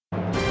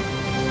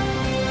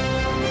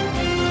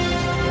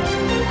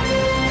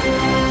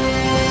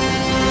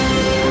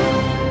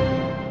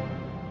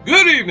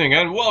evening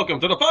and welcome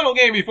to the final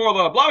game before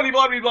the blah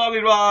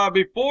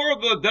before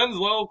the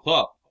Denslow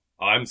Club.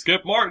 I'm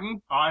Skip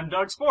Martin. I'm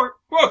Doug Sport.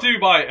 Brought to you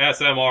by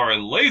SMR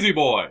and Lazy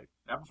Boy.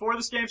 Now, before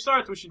this game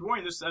starts, we should warn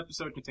you this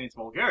episode contains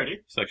vulgarity,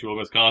 Sexual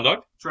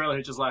misconduct, trailer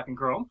hitches lacking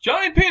chrome,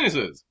 giant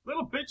penises,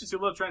 little bitches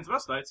who love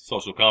transvestites,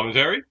 social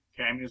commentary,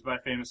 cameos by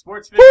famous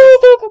sports figures,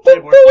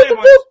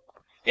 Playboys,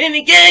 And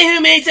the guy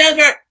who made South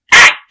Park.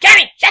 Ah!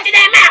 Johnny, shut your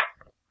damn mouth!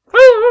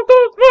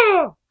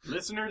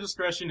 listener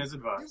discretion is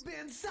advised. You've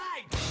been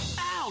psyched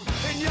out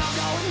and you're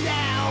going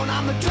down.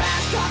 I'm the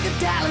trash talking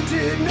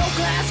talented, no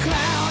class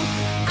clown.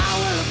 I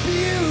will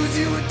abuse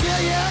you until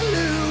you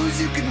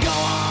lose. You can go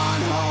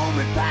on home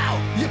and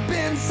pout. You've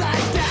been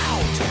psyched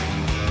out.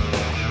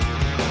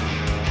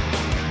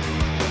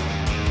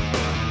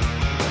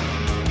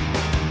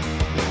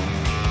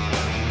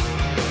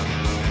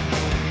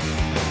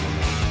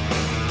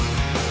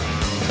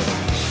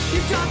 You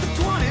dropped the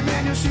 20,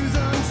 man, your shoes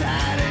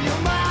untied, and your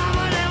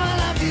mama never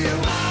loved you.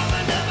 Mama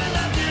never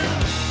loved you.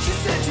 She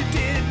said she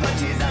did, but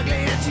she's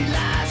ugly and she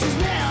lies. She's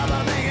never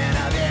thinking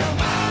of you.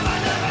 Mama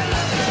never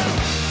loved you.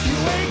 You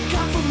ain't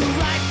come from the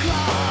right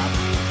cloth.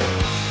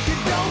 You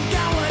don't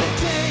got what it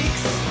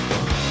takes.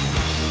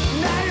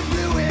 Now you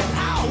blew it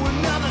out,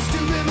 another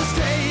stupid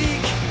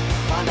mistake.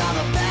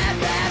 Another bad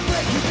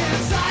break. You've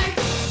been psyched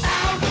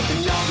out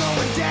and you're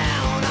going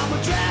down. I'm a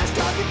trash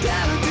talking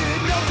talented,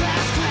 no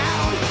class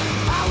clown.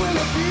 I will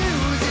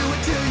abuse you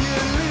until you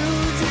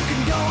lose. You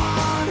can go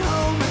on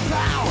home and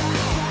pout.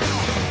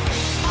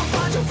 I'll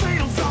find your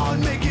fatal flaw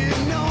and make it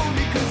known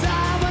because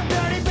I'm a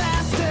dirty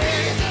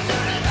bastard.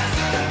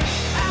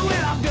 And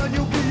when I'm done,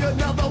 you'll be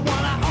another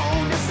one I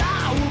own. Yes,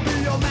 I will be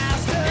your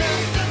master.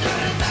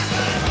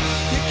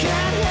 You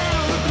can't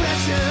handle the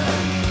pressure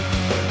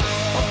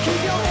or keep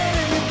your head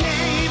in the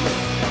game.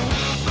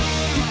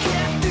 You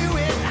can't do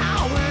it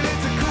now when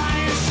it's a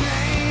crying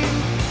shame.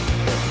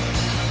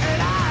 And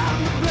I'm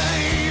to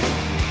blame.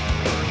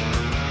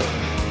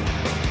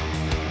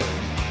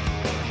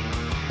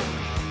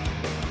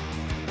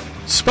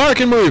 Spark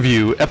and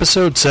Review,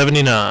 episode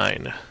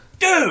 79.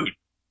 Dude!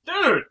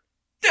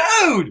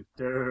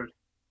 Dude.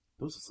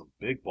 Those are some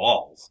big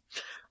balls.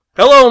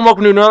 Hello and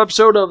welcome to another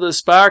episode of the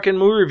Spark and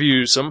Movie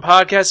Review, some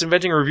podcast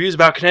inventing reviews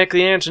about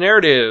connecting answer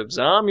narratives.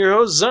 I'm your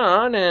host,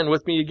 Zahn, and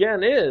with me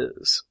again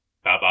is...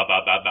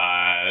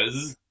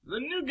 Baz. The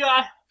new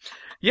guy.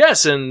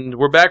 Yes, and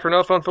we're back for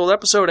another fun-filled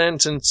episode,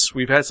 and since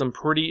we've had some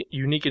pretty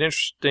unique and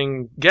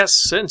interesting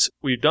guests since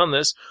we've done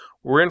this,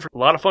 we're in for a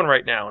lot of fun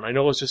right now, and I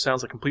know it just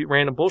sounds like complete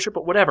random bullshit,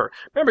 but whatever.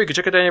 Remember, you can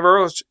check out any of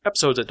our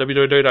episodes at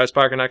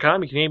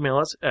www.sparkin.com. You can email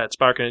us at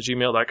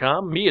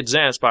sparkin@gmail.com, me at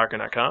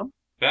zan@sparkin.com.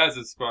 Baz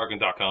at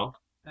Sparkin.com.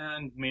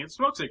 And me at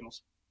Smoke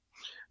Signals.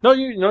 No,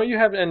 you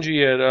have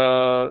NG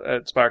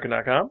at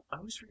sparkin.com. I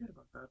always forget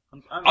about that.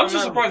 I'm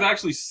just surprised I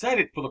actually said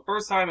it for the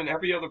first time in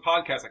every other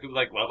podcast. I could be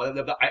like, well,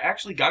 I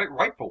actually got it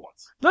right for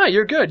once. No,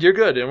 you're good,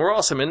 and we're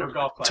awesome. And No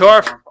golf to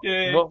our, clap.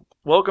 Yay. well,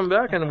 welcome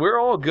back, and we're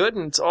all good,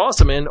 and it's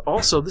awesome. And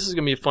also, this is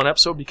going to be a fun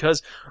episode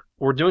because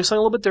we're doing something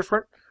a little bit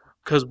different,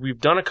 because we've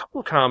done a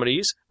couple of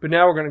comedies, but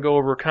now we're going to go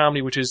over a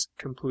comedy which is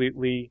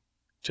completely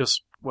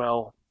just,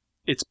 well,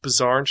 it's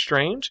bizarre and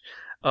strange.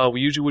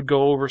 We usually would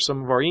go over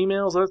some of our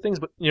emails, other things,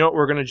 but you know what?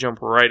 We're going to jump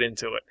right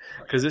into it.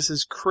 Because this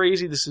is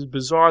crazy, this is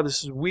bizarre,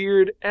 this is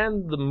weird,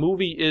 and the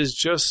movie is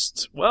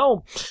just,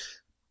 well,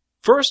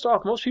 first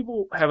off, most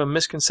people have a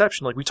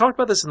misconception. Like, we talked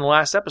about this in the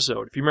last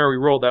episode. If you remember, we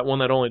rolled that one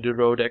that only did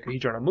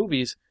dodecahedron on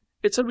movies.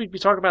 It said we'd be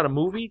talking about a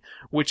movie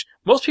which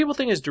most people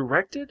think is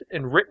directed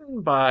and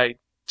written by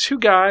two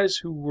guys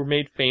who were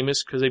made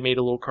famous because they made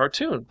a little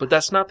cartoon. But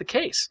that's not the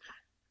case.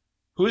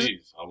 Who's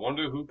Jeez, I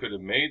wonder who could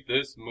have made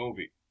this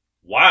movie.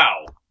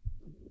 Wow.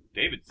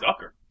 David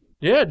Zucker.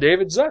 Yeah,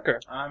 David Zucker.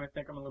 I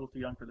think I'm a little too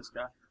young for this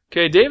guy.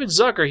 Okay, David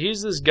Zucker,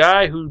 he's this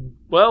guy who,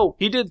 well,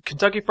 he did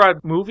Kentucky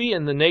Fried Movie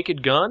and The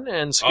Naked Gun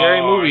and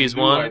Scary Movies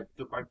 1,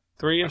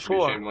 3, and I should be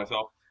 4. ashamed of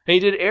myself. And he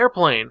did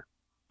Airplane.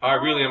 I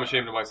really am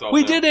ashamed of myself.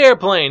 We now. did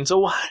Airplane, so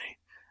why?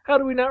 How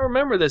do we not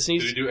remember this? And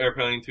Did he do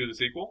Airplane 2, the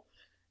sequel?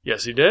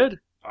 Yes, he did.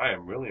 I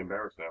am really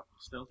embarrassed now.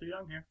 Still too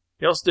young here.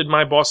 He also did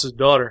My Boss's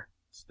Daughter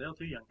Still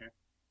too young here.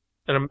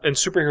 and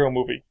superhero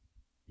movie.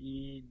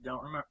 You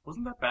don't remember.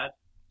 Wasn't that bad?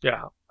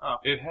 Yeah. Oh,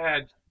 It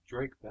had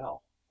Drake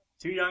Bell.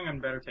 too young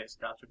and better taste.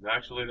 Gotcha.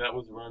 Actually, that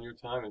was around your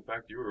time. In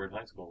fact, you were in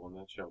high school when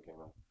that show came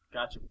out.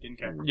 Gotcha. Didn't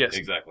care. Yes.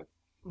 Exactly.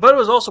 But it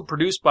was also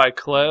produced by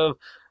Cleve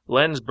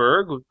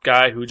Lensberg, a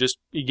guy who just,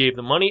 he gave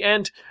the money,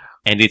 and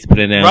And it's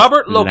pronounced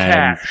Robert Locash.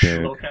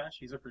 Landsberg. Locash,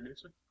 he's a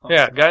producer. Oh,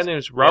 yeah, a guy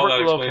named Robert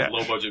Well, that explains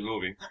Locash. low-budget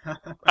movie.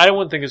 I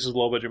wouldn't think this is a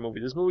low-budget movie.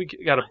 This movie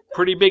got a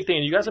pretty big thing,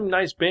 and you got some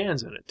nice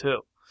bands in it, too.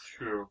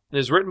 True.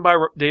 It's written by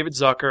David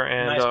Zucker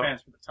and Nice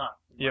bands for the time.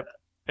 Yep.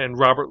 And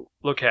Robert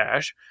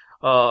Locash,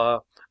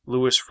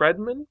 Louis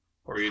Friedman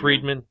or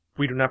Friedman.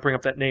 We do not bring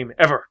up that name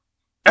ever.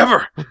 Does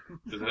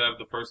it have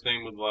the first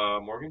name with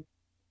Morgan?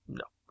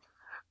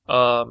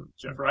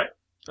 Jeff Wright?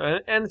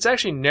 And it's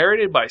actually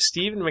narrated by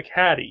Stephen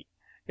McHattie.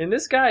 And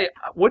this guy,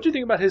 what do you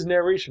think about his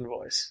narration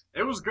voice?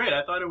 It was great.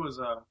 I thought it was,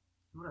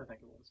 what did I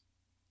think it was?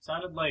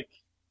 Sounded like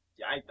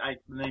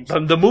the name's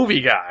The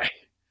movie guy.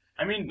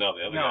 I mean, No,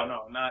 the other guy.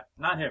 no,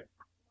 not him.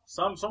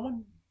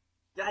 Someone.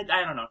 I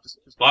don't know. Just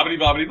Blobbity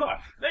blobbity blah.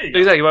 there you go.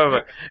 Exactly.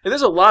 And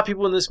there's a lot of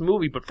people in this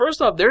movie, but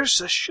first off, there's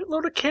a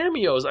shitload of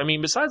cameos. I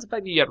mean, besides the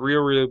fact that you got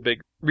real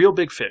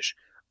big fish,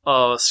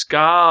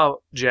 ska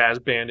jazz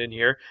band in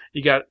here.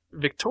 You got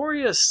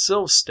Victoria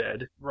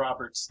Silvstedt.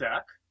 Robert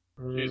Stack,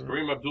 She's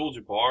Kareem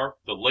Abdul-Jabbar,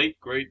 the late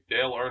great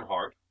Dale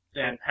Earnhardt,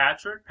 Dan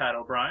Patrick, Pat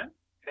O'Brien,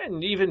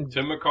 And even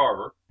Tim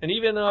McCarver.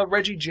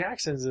 Reggie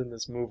Jackson's in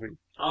this movie.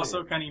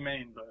 also Kenny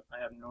Mayne, but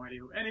I have no idea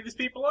who any of these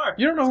people are.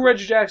 You don't know who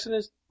Reggie Jackson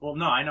is? Well,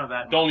 no, I know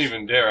that. Don't much.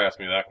 even dare ask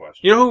me that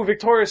question. You know who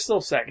Victoria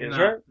Silvstedt is,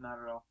 No, right? Not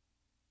at all.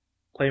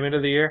 Playmate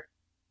of the Year.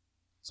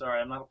 Sorry,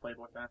 I'm not a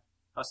Playboy fan.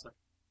 Hustler.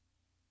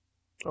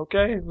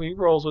 Okay, he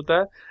rolls with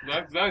that.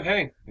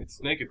 Hey,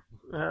 it's naked.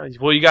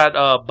 Well, you got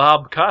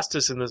Bob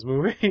Costas in this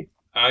movie.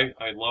 I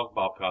love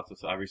Bob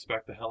Costas. I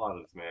respect the hell out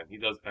of this man. He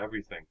does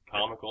everything,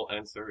 comical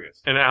and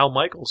serious. And Al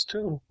Michaels,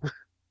 too.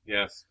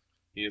 Yes,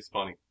 he is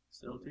funny.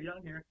 Still too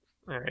young here.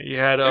 All right, you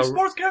had There's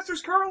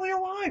sportscasters currently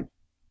alive.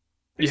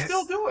 They Yes.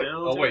 still do it.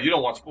 Still Oh do wait, it. you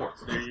don't watch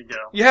sports. There you go.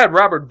 you had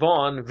Robert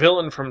Vaughn,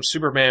 villain from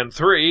Superman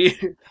 3,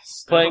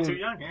 Still Playing- too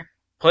young here.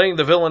 playing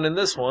the villain in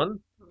this one.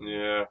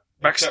 Yeah.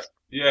 Baxter.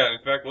 Yeah, in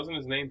fact, wasn't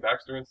his name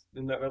Baxter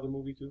in that other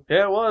movie too?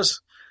 Yeah, it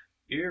was.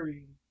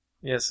 Eerie.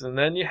 Yes, and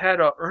then you had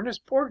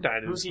Ernest Borgnine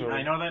in Who's this he? movie.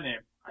 I know that name.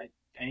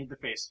 I need the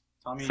face.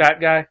 Tell me Fat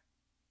guy,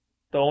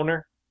 the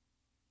owner,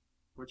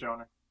 which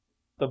owner.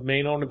 the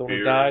main owner, the one who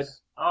Beers. died.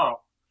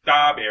 Oh,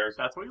 Da Bears.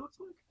 that's what he looks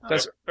like? Oh.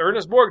 That's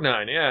Ernest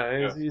Borgnine. Yeah,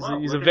 Yeah. he's Wow, a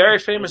look at very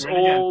that. famous Look at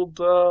it again.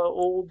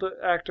 old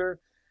actor.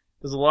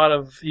 There's a lot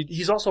of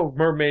he's also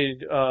merman.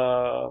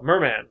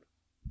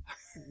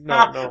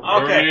 No.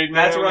 Okay, Mermaid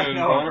that's Man what I and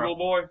know, Barnacle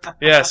Boy.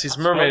 Yes, he's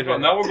mermaid.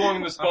 SpongeBob. Now we're going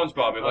into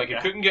SpongeBob. Like, it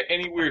Okay. couldn't get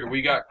any weirder.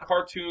 We got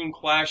cartoon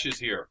clashes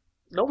here.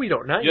 No, we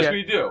don't. Not Yes, yet.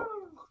 we do.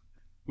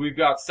 We've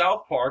got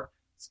South Park,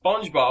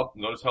 SpongeBob.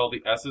 Notice how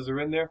the S's are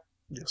in there?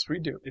 Yes, we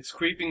do. It's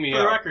creeping me For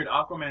the out. record,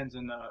 Aquaman's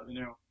in the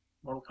new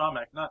Mortal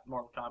Kombat, not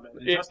Mortal Kombat.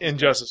 Injustice.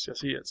 Injustice.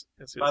 Yes, he is.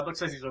 Yes, he is. But it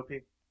looks like he's OP.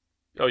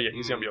 Oh yeah,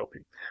 he's gonna be OP.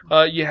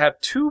 You have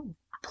two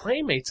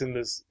playmates in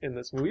this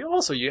movie.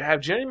 Also, you have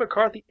Jenny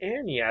McCarthy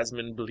and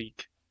Yasmin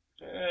Bleak.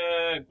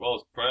 Well,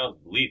 it's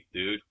pronounced Bleak,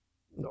 dude.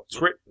 No, it's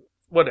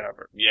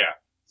whatever. Yeah.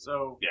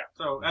 So, Yeah.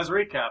 So as a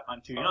recap,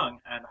 I'm too young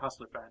and a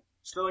Hustler fan.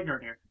 Still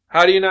ignorant here.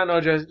 How do you not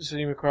know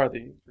Jenny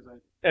McCarthy? 'Cause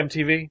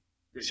MTV.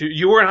 So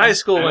you were in high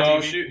school when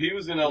No, he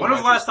was in elementary when was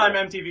the last school. time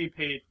MTV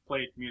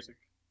played music?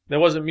 there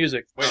wasn't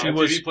music. Wait, she MTV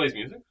was plays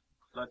music?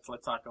 Let's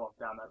not go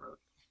down that road.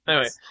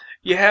 anyway.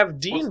 You have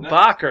Dean next?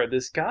 Bacher,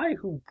 this guy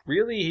who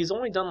he's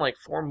only done like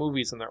 4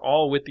 movies, and they're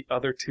all with the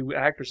other 2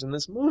 actors in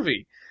this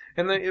movie,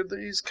 and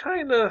he's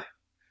kind of.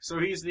 So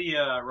he's the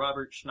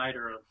Robert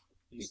Schneider of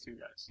these two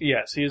guys.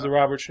 Yes, he's a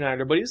Robert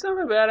Schneider, but he's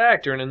not a bad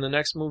actor. And in the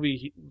next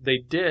movie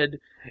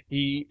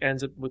he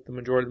ends up with the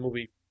majority of the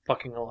movie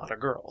fucking a lot of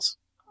girls.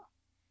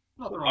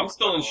 Nothing wrong I'm with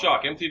still in that.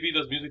 shock. MTV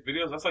does music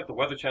videos. That's like the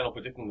Weather Channel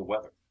predicting the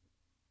weather.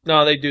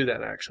 No, they do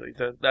that actually.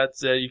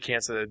 That's you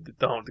can't say they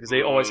don't because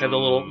they always have the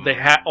little. They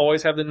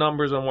always have the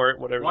numbers on where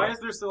whatever. Why is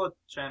there still a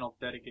channel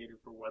dedicated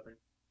for weather?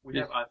 We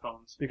have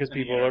iPhones. Because and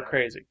the people are internet.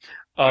 crazy.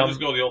 I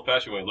just go the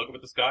old-fashioned way. Look up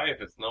at the sky. If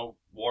it's no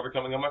water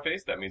coming on my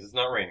face, that means it's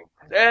not raining.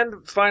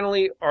 And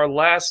finally, our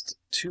last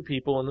 2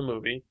 people in the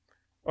movie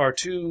are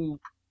 2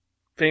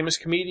 famous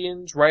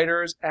comedians,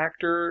 writers,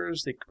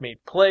 actors. They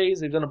made plays.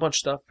 They've done a bunch of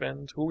stuff.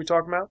 And who are we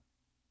talking about?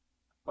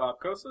 Bob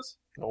Costas?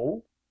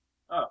 No.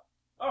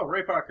 Oh,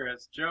 Ray Parker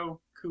as Joe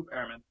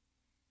Airman.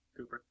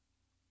 Cooper.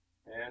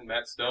 And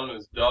Matt Stone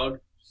is Doug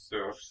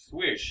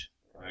Swish.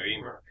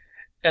 Reamer.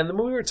 And the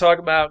movie we're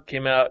talking about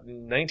came out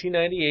in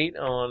 1998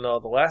 on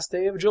the last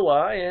day of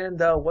July. And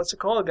what's it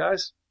called,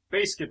 guys?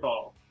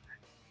 Basketball.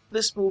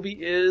 This movie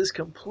is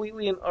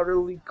completely and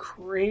utterly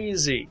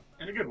crazy.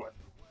 In a good way.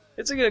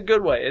 It's in a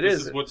good way. It This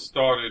is. is what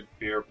started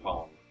beer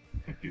pong.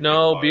 If you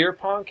No, think about beer it.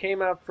 pong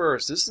came out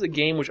first. This is a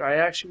game which I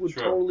actually would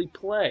True. totally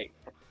play.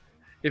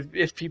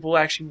 If people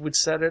actually would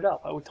set it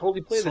up, I would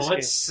totally play So this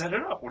let's set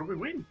it up. What are we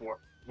waiting for?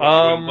 What,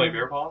 you wouldn't play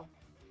beer pong?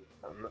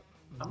 game.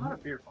 I'm not a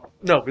beer fan.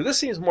 No, but this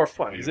seems more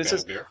fun. Are you 'cause a It's fan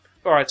just, of beer?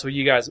 all right, so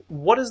you guys,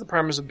 what is the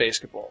premise of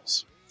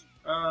basketballs?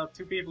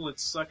 2 people that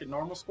suck at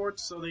normal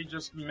sports, so they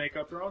just make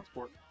up their own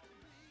sport.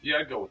 Yeah,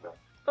 I'd go with that.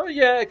 Oh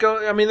yeah,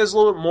 I mean, there's a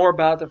little bit more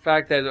about the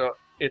fact that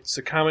it's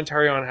a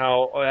commentary on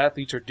how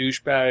athletes are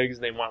douchebags.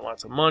 They want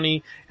lots of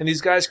money, and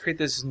these guys create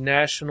this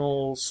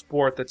national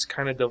sport that's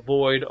kind of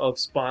devoid of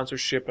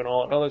sponsorship and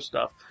all that other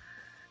stuff.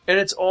 And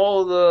it's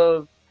all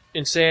the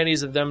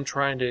insanities of them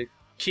trying to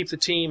keep the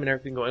team and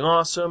everything going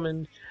awesome.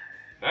 And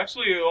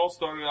Actually, it all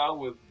started out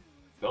with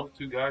those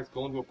 2 guys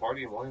going to a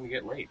party and wanting to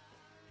get laid.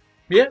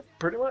 yeah,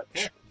 pretty much.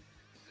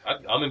 Yeah.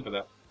 I'm in for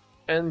that.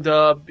 And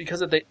because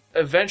they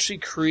eventually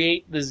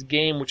create this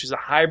game, which is a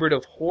hybrid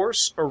of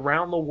horse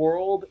around the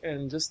world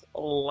and just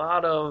a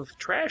lot of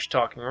trash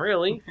talking,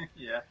 really.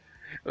 Yeah.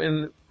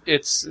 And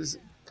it's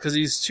because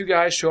these 2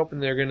 guys show up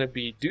and they're going to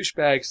be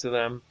douchebags to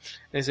them.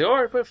 And they say,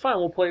 all right, but fine,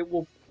 we'll play,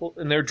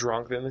 and they're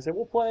drunk. Then they say,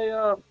 we'll play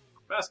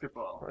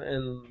Basketball.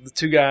 And the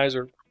two guys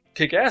are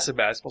kick ass at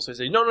basketball, so they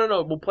say, no, we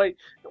don't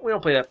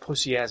play that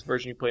pussy ass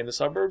version you play in the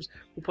suburbs.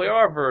 We play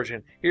our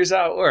version. Here's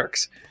how it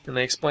works. And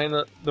they explain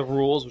the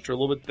rules, which are a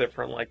little bit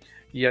different. Like,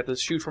 you have to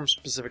shoot from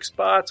specific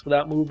spots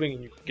without moving,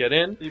 and you can get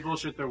in. They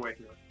bullshit their way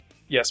through it.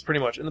 Yes, pretty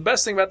much. And the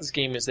best thing about this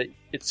game is that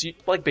it's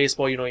like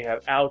baseball. You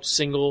have outs,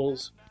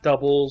 singles,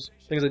 doubles,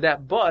 things like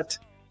that. But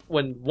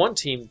when one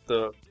team,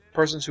 the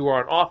persons who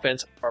are on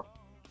offense, are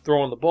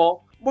throwing the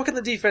ball, what can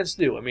the defense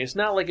do? I mean, it's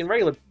not like in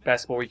regular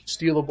basketball where you can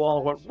steal the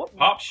ball. What?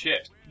 Pop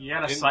shit. You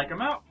gotta psych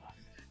them out.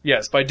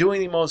 Yes, by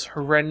doing the most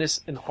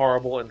horrendous and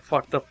horrible and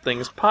fucked up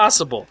things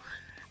possible.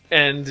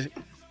 And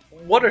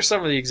what are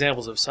some of the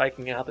examples of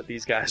psyching out that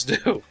these guys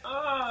do?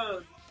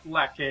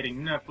 Lactating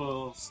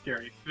nipples,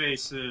 scary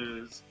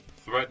faces,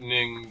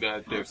 Threatening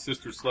that their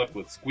sister slept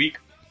with Squeak.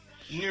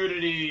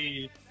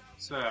 nudity,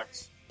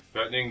 sex,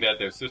 Threatening that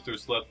their sister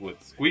slept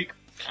with Squeak.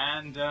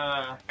 and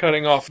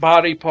Cutting off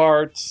body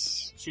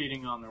parts.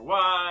 cheating on their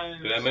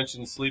wives. Did I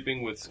mention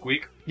sleeping with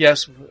Squeak?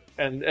 Yes,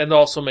 and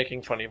also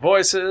making funny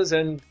voices.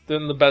 And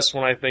then the best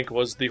one, I think,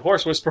 was the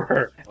horse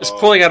whisperer. Just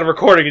pulling out a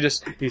recording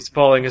and he's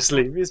falling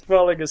asleep. He's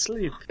falling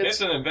asleep.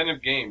 It's an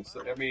inventive game.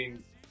 So, I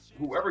mean,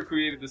 whoever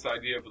created this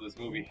idea for this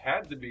movie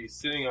had to be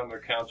sitting on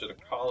their couch at a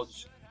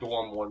college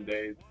dorm one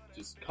day,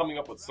 just coming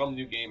up with some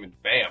new game,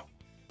 and bam!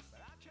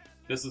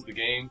 This is the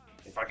game.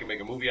 If I can make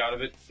a movie out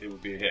of it, it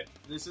would be a hit.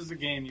 This is a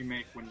game you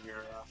make when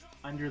you're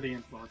under the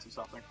influence of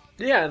something.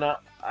 Yeah, and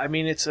I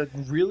mean, it's a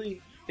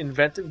really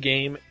inventive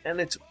game, and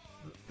it's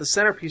the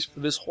centerpiece for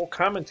this whole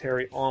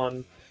commentary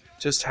on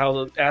just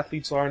how the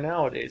athletes are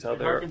nowadays. How It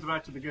they're harkens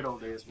back to the good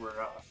old days where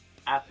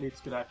athletes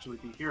could actually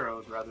be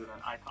heroes rather than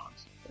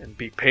icons. and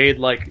be paid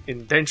like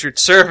indentured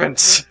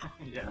servants.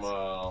 Yes.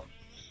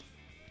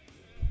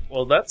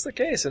 Well, that's the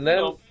case, and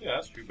then yeah,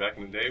 that's true. Back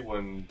in the day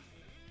when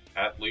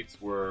athletes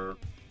were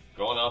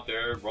going out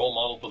there, role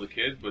model for the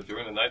kids, but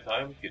during the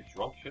nighttime, get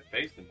drunk,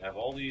 shit-faced, and have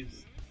all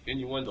these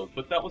innuendos.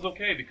 But that was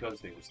okay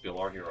because they were still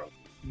our heroes.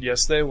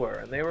 yes, they were,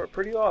 and they were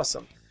pretty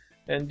awesome.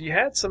 And you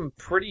had some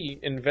pretty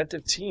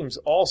inventive teams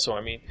also.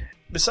 I mean,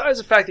 besides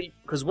the fact that,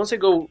 because once they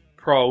go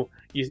pro,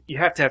 you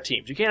have to have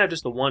teams. You can't have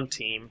just the one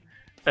team.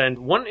 And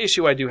one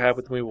issue I do have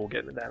with the movie, we'll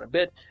get into that in a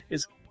bit,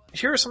 is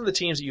here are some of the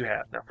teams that you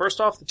have. Now,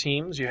 first off, the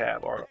teams you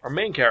have are our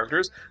main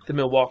characters, the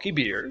Milwaukee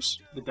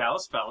Beers, The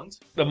Dallas Felons.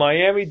 the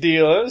Miami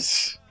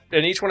Dealers,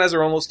 and each one has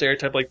their own little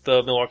stereotype, like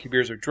the Milwaukee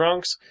Beers are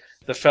drunks,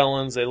 the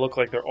Felons, they look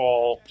like they're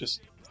all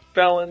just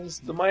felons.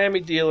 The Miami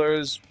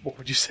Dealers, what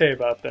would you say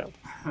about them?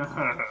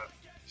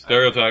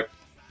 Stereotype.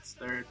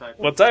 Stereotype.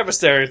 What type of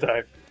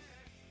stereotype?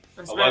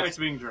 Hispanics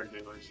being drug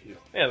dealers.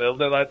 Yeah, they're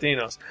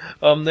Latinos.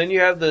 Then you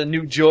have the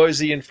New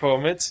Jersey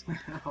Informants,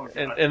 Oh,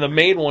 God. and the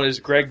main one is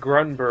Greg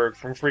Grunberg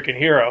from freaking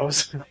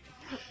Heroes.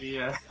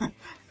 Yeah.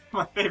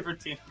 My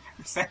favorite team,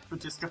 San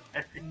Francisco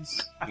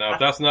Harriers. Now, if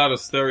that's not a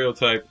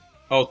stereotype.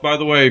 Oh, by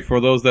the way, for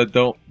those that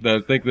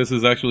think this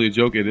is actually a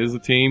joke, it is a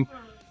team,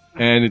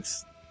 and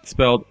it's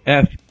spelled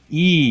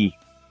F-E.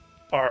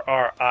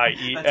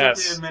 RRIES.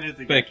 That's what they admitted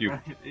to. Thank you.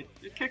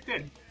 It kicked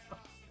in.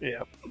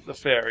 Yeah, the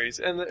fairies,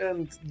 and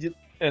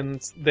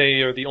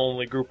they are the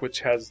only group which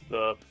has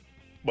the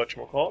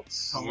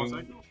whatchamacallits?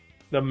 Homosexuals.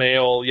 The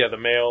male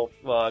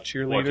What,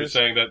 you're cheerleaders.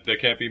 saying that there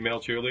can't be male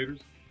cheerleaders?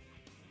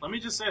 Let me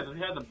just say that they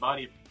had the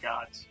body of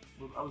gods.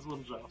 I was a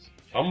little jealous.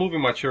 I'm moving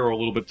my chair a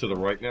little bit to the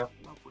right now.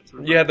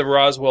 You had the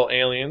Roswell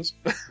aliens.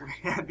 We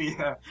had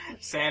the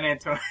San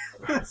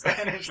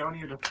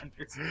Antonio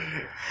Defenders.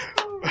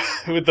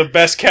 With the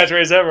best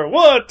catchphrase ever.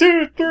 1,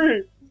 2,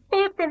 3.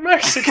 Fuck the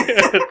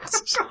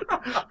Mexicans.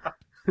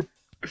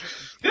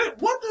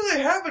 What do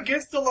they have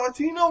against the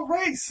Latino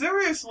race?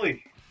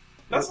 Seriously.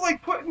 That's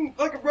like putting,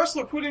 like a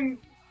wrestler putting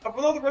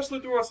another wrestler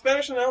through a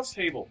Spanish announce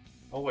table.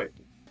 Oh, wait.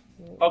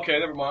 Okay,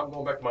 never mind. I'm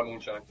going back to my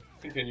moonshine.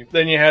 Continue.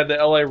 Then you had the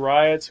LA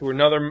Riots, who were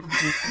another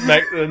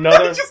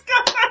Just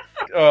got that.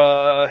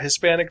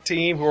 Hispanic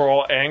team who were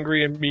all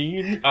angry and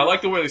mean. I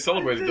like the way they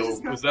celebrated, though.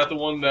 Was that the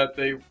one that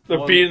they They're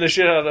won? beating the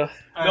shit out of.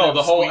 No,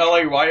 the whole LA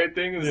riot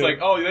thing. It's Yeah. like,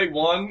 oh, they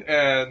won,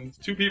 and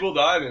 2 people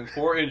died and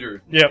 4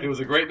 injured. Yep. It was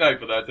a great night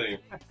for that team.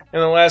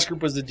 And the last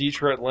group was the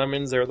Detroit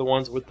Lemons. They're the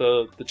ones with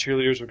the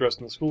cheerleaders who were dressed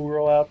in the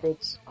schoolgirl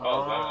outfits.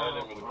 Oh, I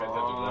didn't really pay attention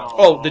to that.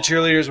 Oh, the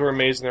cheerleaders were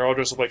amazing. They're all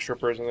dressed up like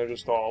strippers, and they're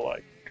just all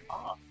like.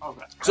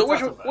 Okay. So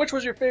That's not bad. which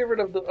was your favorite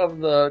of the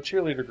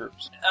cheerleader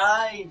groups?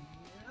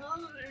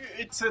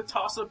 It's a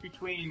toss up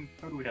between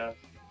who do we have?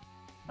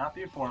 Not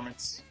the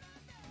Informants.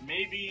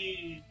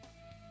 Maybe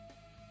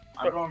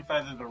I'm going with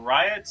either the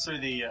Riots or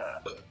the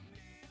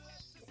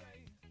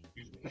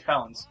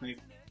Felons.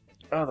 Maybe.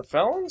 Oh, the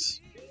Felons?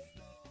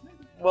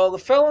 Well, the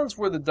Felons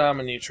were the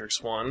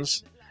dominatrix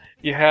ones.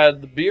 You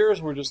had the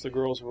Beers were just the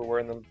girls who were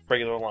wearing the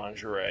regular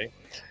lingerie.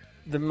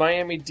 The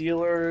Miami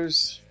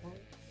Dealers,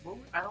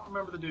 I don't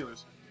remember the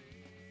dealers.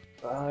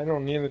 I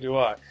don't, neither do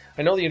I.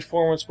 I know the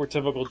Informants were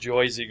typical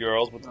Joyzy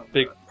girls with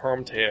big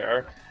permed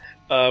hair.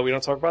 We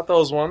don't talk about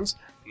those ones.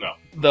 No.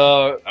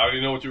 The I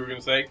already know what you were going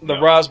to say. the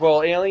No.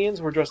 Roswell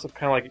aliens were dressed up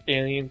kind of like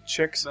alien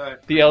chicks.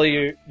 But- The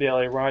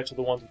LA Riots were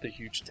the ones with the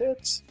huge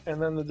tits,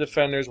 and then the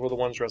Defenders were the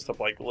ones dressed up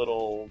like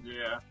little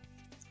Yeah.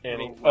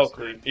 Annie. Little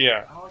Western. Okay,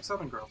 yeah. I don't like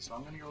Southern Girls, so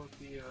I'm gonna go with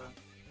the.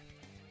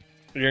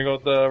 You're gonna go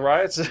with the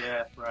Riots?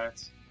 Yeah, right.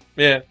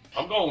 Yeah,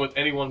 I'm going with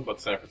anyone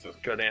but San Francisco.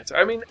 good answer.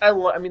 I mean, I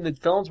mean the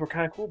films were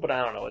kind of cool, but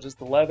I don't know. Just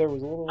the leather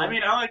was a little. I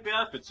mean, I like the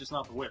outfits, just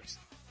not the whips.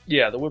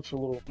 yeah, the whips were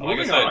a little. Like I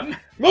Moving said, on. I'm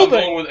Moving.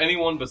 going with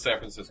anyone but San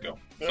Francisco.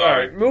 All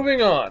Sorry. right,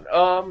 moving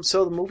on.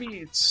 So the movie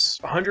it's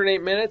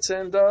 108 minutes,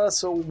 and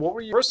so what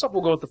were you? First off,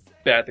 we'll go with the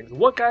bad things.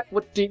 What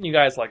didn't you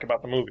guys like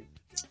about the movie?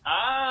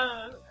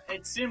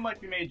 It seemed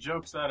like we made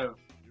jokes out of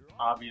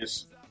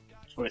obvious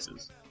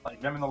choices,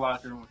 like them in the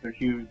locker room with their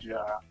huge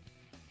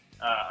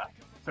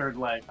third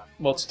leg.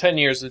 Well, it's 10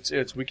 years.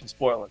 It's we can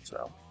spoil it.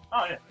 So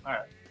Oh yeah, all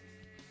right.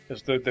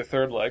 it's the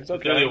third legs. The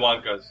Okay. Willy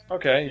Wonkas.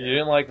 Okay, you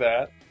didn't like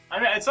that. I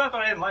mean, it's not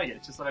that I didn't like it;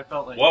 it's just that I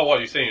felt like Well,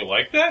 what, you saying you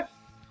like that?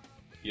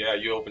 Yeah,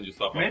 you opened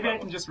yourself up. maybe I that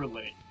can one. just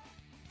relate.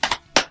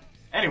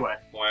 Anyway,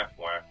 Wah,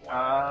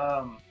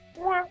 wah,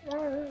 wah.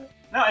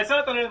 no, it's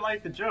not that I didn't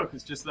like the joke.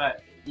 It's just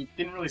that it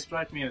didn't really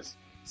strike me as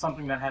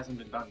something that hasn't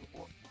been done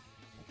before.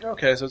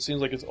 Okay, so it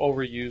seems like it's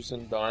overused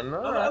and done.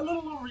 All A right.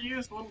 little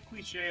overused, a little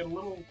cliche, a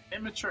little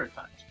immature at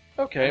times.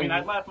 Okay. I mean,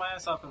 I'd laugh my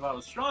ass off if I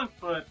was drunk,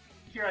 but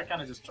here I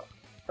kind of just chuckle.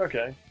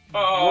 Okay.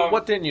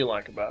 What didn't you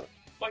like about it?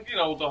 Like, the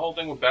whole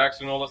thing with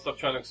Baxter and all that stuff,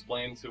 trying to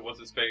explain to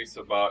what's-his-face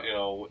about,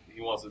 what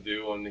he wants to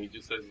do, and he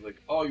just says, like,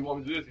 oh, you want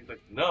me to do this? He's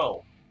like,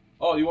 no.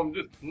 Oh, you want me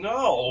to do this?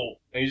 No.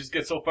 And he just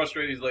gets so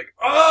frustrated, he's like,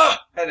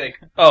 headache.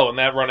 Oh, and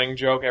that running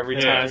joke every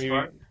Yeah, time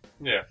you.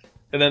 Yeah,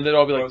 And then they'd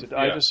all be like, Well, "Did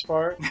I yeah. just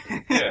fart?"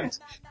 yeah,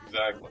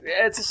 exactly.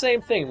 Yeah, it's the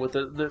same thing with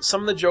the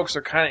some of the jokes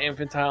are kind of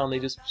infantile and they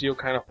just feel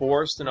kind of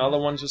forced, and other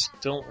ones just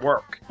don't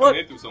work. And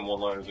they threw some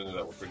one-liners in there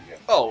that were pretty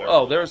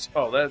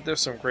good. There's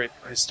some great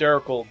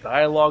hysterical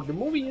dialogue. The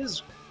movie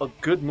is a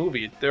good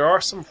movie. There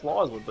are some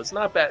flaws with it, but it's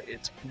not bad.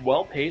 It's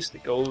well paced.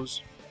 It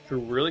goes through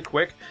really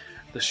quick.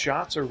 The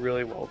shots are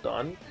really well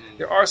done.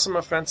 There are some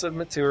offensive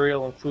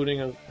material,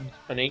 including an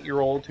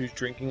 8-year-old who's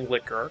drinking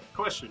liquor.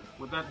 Question: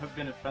 would that have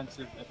been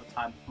offensive at the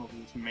time the movie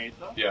was made,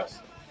 though?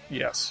 Yes.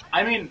 Yes.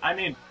 I mean,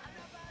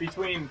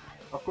 between,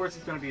 of course,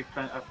 it's going to be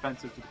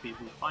offensive to the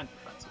people who find it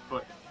offensive,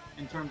 but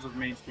in terms of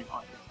mainstream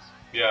audiences,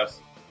 Yes.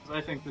 because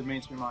I think the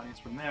mainstream audience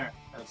from there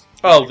has.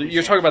 Oh,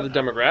 you're talking about the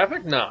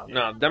demographic? No,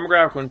 the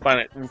demographic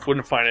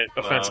wouldn't find it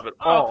offensive at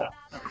all.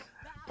 Oh, okay.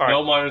 All right.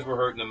 No minors were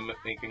hurt in the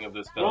making of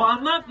this film. Well,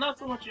 I'm not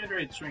so much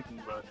underage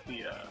drinking, but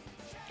the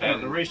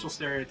And- the racial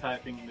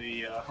stereotyping,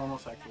 the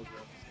homosexual jokes.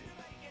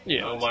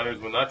 Yeah. No minors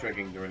were not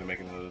drinking during the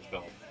making of this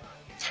film.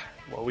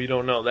 Well, we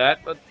don't know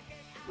that, but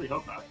We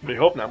hope not. we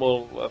hope not.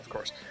 Well, of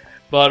course.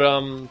 But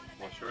Well,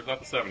 sure, it's not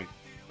the 70s.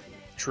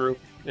 true.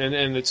 And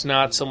it's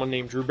not someone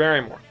named Drew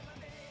Barrymore.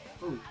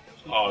 Ooh,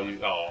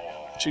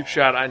 Cheap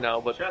shot, I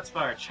know, but shots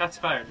fired! Shots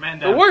fired! Man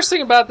the down. worst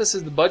thing about this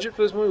is the budget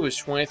for this movie was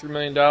 $23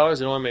 million.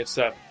 It only made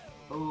 $7.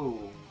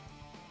 Ooh,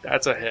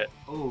 That's a hit.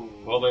 ooh.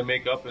 Well, they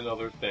make up in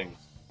other things.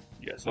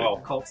 Yes. Well,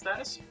 Cult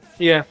status?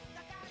 Yeah.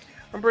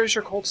 I'm pretty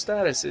sure Cold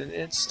Status, and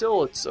it's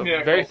a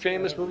Yeah, very Cold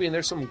famous Status. movie, and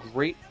there's some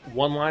great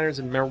one-liners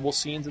and memorable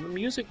scenes, and the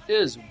music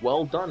is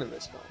well done in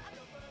this film.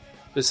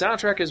 The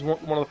soundtrack is one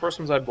of the first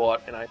ones I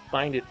bought, and I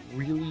find it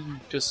really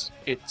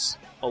it's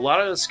a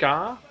lot of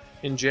ska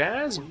and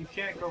jazz. You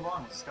can't go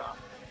wrong with Scott.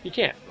 You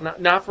can't.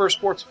 Not for a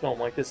sports film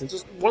like this. It's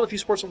just one of the few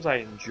sports films I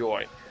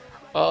enjoy.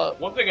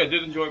 one thing I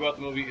did enjoy about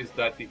the movie is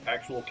that the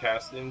actual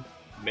casting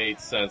made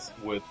sense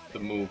with the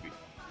movie.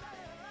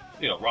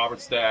 Robert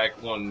Stack,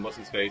 what's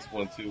his face,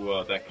 went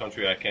to that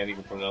country I can't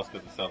even pronounce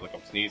because it sounds like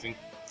I'm sneezing.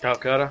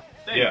 Calcutta.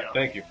 There you Yeah, go.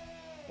 thank you.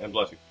 And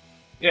bless you.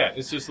 Yeah,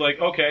 it's just like,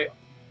 okay,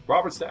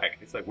 Robert Stack.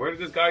 It's like, where did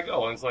this guy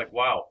go? And it's like,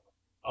 wow,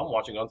 I'm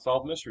watching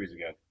Unsolved Mysteries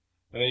again.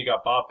 And then you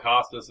got Bob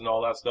Costas and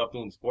all that stuff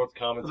doing sports For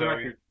the commentary.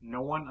 record,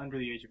 no one under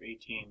the age of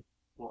 18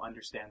 will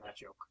understand that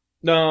joke.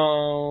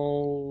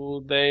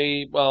 No,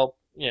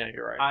 yeah,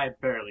 you're right. I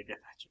barely get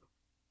that joke.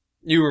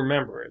 You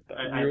remember it, though.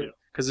 I do.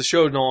 Because the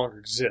show no longer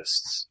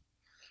exists.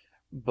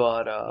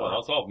 But, What,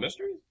 Unsolved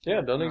Mysteries? yeah,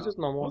 it doesn't No. exist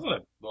no more. Wasn't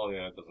it? Well,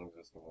 yeah, it doesn't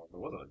exist anymore. It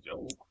wasn't a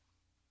joke.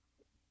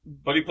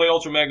 But he played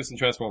Ultra Magnus in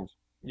Transformers.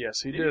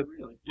 Yes, he Did did.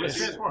 Really? Yes. What's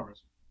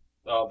Transformers?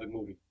 The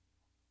movie.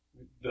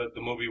 The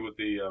movie with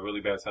the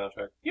really bad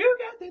soundtrack. You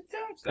got the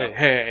touch.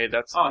 Hey,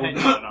 that's Oh, hey,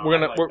 no, we're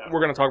I like that.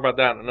 we're gonna talk about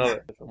that in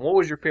another. What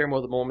was your favorite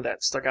moment, the moment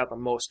that stuck out the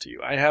most to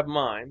you? I have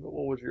mine, but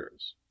what was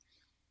yours?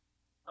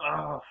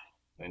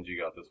 And you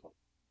got this one.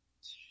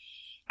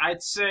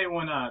 I'd say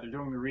when they're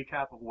doing the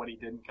recap of what he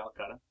did in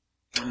Calcutta,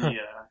 when he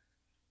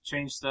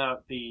changed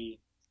out the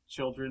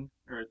children,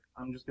 or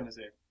I'm just gonna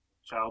say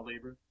child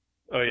labor.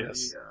 Oh for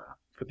yes, The,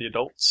 for the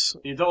adults.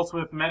 the adults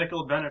with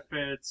medical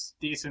benefits,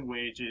 decent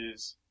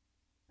wages.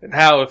 And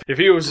how if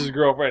he was his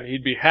girlfriend,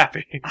 he'd be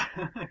happy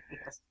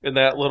Yes. in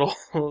that little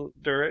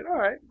duration. All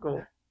right,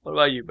 cool. What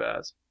about you,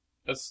 Baz?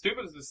 As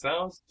stupid as it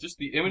sounds, just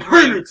the imagery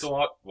Playmates! is so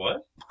hot.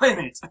 What?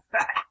 Playmates.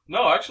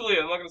 No, actually,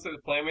 I'm not going to say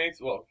the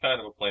Playmates. Well, kind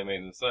of a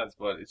Playmate in a sense,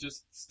 but it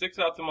just sticks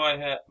out to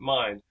my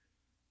mind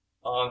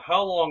on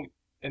how long,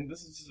 and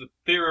this is just a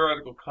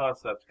theoretical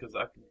concept because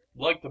I'd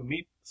like to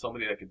meet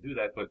somebody that could do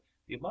that, but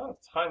the amount of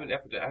time and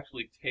effort to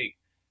actually take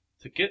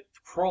to get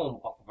chrome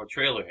off of a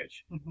trailer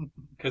hitch.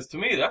 Because to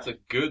me, that's a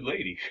good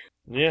lady.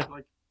 Yeah.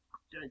 Like,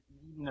 yeah,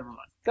 never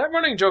mind. That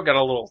running joke got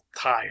a little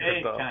tired,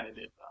 It though. kind of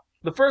did,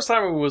 though. The first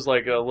time it was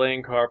like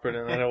laying carpet,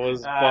 and then it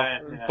was Yeah.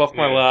 buff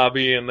my Yeah.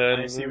 lobby, and then...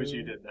 I see what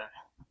you did there.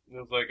 It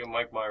was like a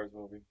Mike Myers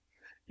movie.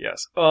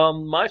 Yes.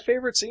 My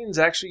favorite scene is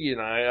actually,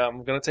 and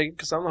I'm going to take it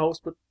because I'm the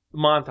host, but the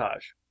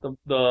montage. The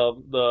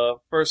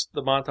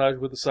montage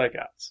with the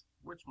psychouts.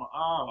 Which one?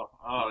 Oh,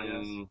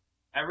 yes. Mm.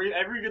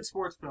 Every good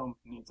sports film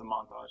needs a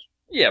montage.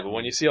 Yeah, but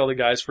when you see all the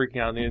guys freaking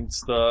out,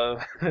 it's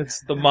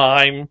the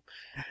mime,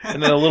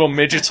 and then the little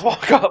midgets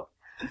walk up.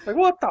 Like,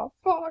 what the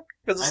fuck?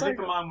 I think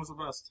the mime was the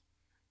best.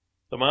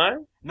 The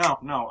mime? No,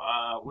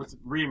 what's it?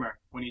 Reamer,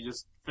 when he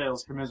just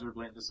fails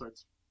miserably and just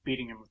starts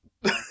beating him with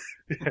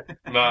the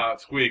Nah,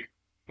 Squeak.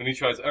 When he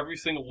tries every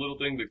single little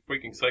thing to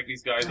freaking psych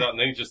these guys out, and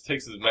then he just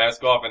takes his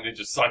mask off and they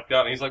just psyched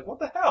out, and he's like, what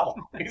the hell?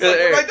 He's like, what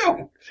did I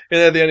do? And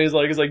at the end, he's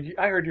like,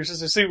 I heard your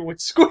sister sleeping with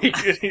Squeak.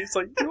 And he's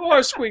like, you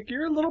are Squeak,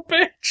 you're a little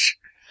bitch.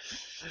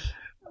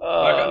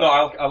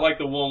 I like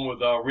the one with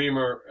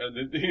Reamer,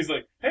 and then he's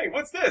like, hey,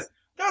 what's this?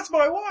 That's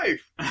my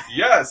wife.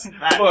 Yes,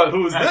 but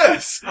who's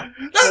this?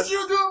 That's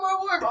you doing my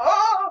wife.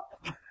 Ah!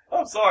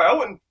 I'm sorry, I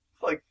wouldn't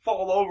like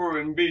fall over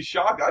and be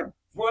shocked. I'd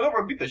run over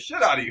and beat the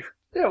shit out of you.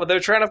 Yeah, but they're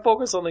trying to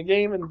focus on the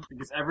game, and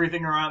because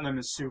everything around them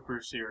is super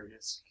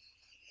serious.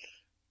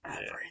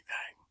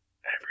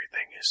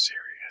 everything is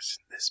serious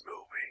in this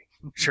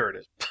movie. Sure it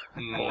is.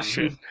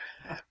 Bullshit.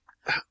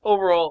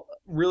 Overall,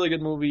 really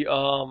good movie.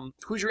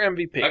 Who's your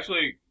MVP?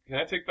 Actually, can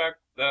I take back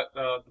that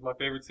my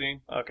favorite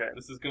scene? Okay.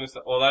 This is gonna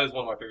sound, well, that is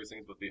one of my favorite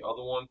scenes, but the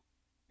other one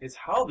is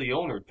how the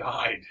owner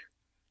died.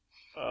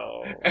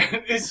 Oh.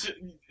 And it's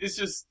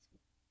just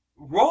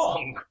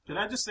wrong. Did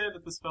I just say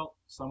that this felt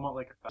somewhat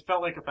like it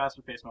felt like a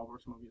faster paced Mel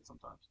Brooks movie at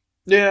sometimes?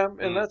 Yeah,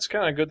 and that's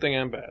kind of a good thing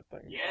and bad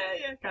thing.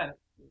 Yeah, kind of.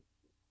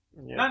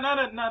 Yeah.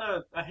 Not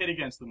a hit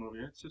against the movie.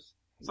 It's just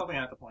something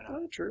I have to point out.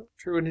 Oh, true.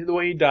 And the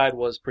way he died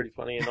was pretty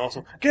funny, and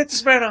also get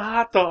this man a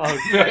hot dog.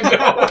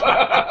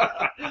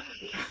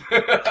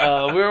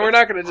 We're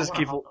not gonna just I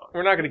keep want a hot dog.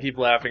 we're not gonna keep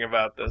laughing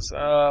about this.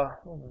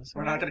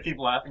 We're not going to keep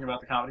laughing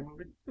about the comedy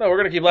movie. No, we're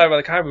gonna keep laughing about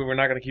the comic movie. We're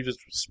not gonna keep just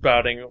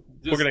spouting.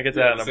 We're gonna get to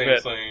that in a same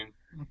bit. scene.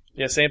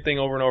 Yeah, same thing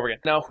over and over again.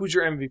 Now, who's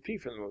your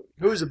MVP for the movie?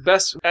 Who's the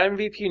best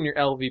MVP and your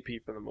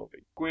LVP for the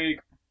movie?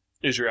 Squeak,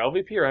 Is your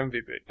LVP or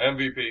MVP?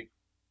 MVP.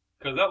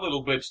 Because that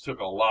little bitch took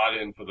a lot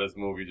in for this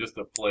movie just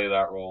to play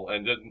that role.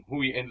 And then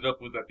who he ended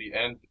up with at the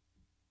end,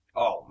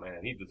 oh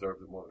man, he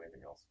deserves it more than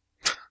anything else.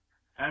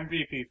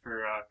 MVP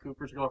for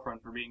Cooper's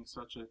girlfriend for being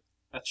such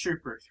a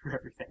trooper through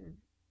everything.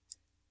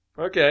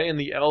 Okay, and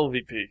the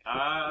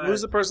LVP.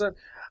 Who's the person?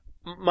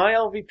 My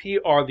LVP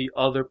are the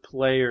other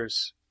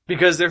players.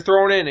 Because they're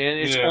thrown in, and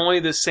it's only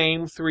the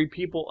same three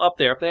people up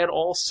there. If they had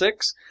all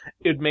six,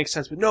 it'd make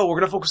sense. But no, we're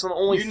going to focus on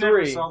only you three.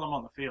 never saw them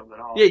on the field at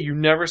all. Yeah, you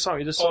never saw them.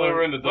 You just saw they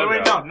were in the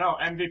Wait, dugout. no,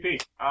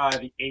 MVP.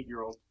 The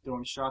 8-year-old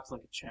doing shots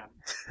like a champ.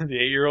 the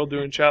 8-year-old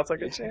doing shots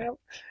like a champ.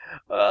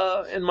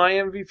 And my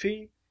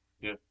MVP?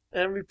 Yeah.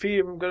 MVP,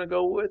 I'm going to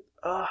go with,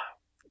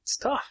 it's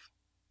tough.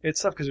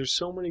 It's tough because there's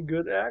so many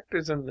good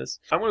actors in this.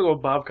 I'm going to go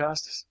with Bob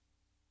Costas.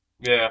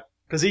 Yeah.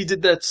 Because he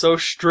did that so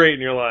straight,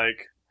 and you're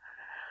like,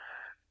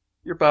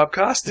 you're Bob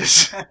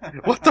Costas.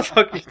 What the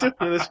fuck are you doing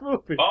in this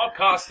movie? Bob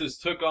Costas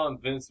took on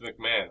Vince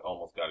McMahon.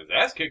 Almost got his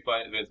ass kicked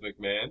by Vince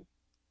McMahon.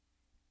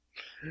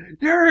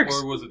 You're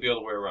Or was it the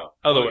other way around?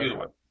 Other way Either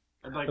around.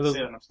 I'd like to say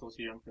that I'm still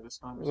too young for this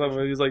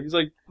conversation. He's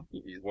like,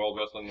 World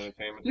Wrestling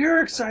Entertainment.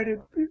 you're excited.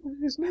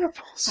 His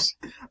nipples.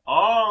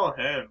 Oh,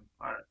 him.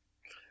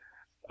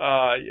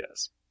 Alright.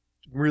 Yes.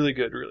 Really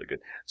good, really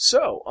good.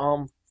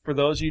 So, for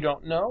those of you who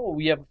don't know,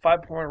 we have a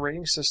 5-point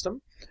rating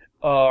system.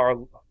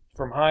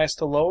 From highest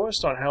to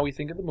lowest on how we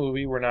think of the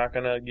movie. We're not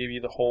going to give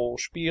you the whole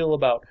spiel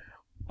about,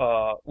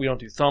 we don't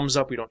do thumbs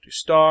up, we don't do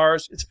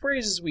stars. It's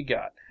phrases we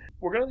got.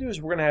 What we're going to do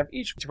is we're going to have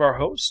each of our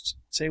hosts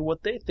say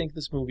what they think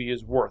this movie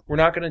is worth. We're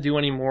not going to do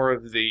any more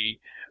of the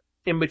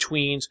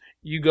in-betweens.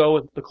 You go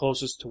with the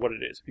closest to what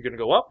it is. If you're going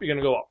to go up, you're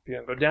going to go up. If you're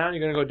going to go down,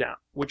 you're going to go down.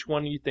 Which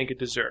one do you think it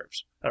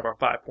deserves out of our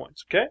 5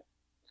 points, okay?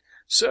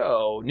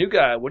 So, new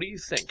guy, what do you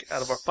think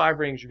out of our 5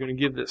 ratings you're going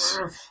to give this?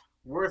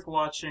 Worth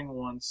watching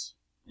once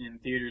in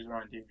theaters or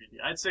on DVD.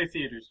 I'd say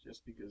theaters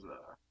just because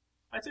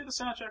I'd say the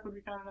soundtrack would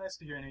be kind of nice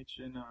to hear in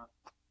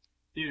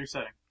theater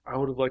setting. I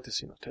would have liked to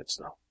see no tits,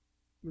 though.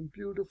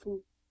 Beautiful.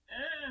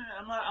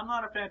 I'm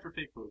not a fan for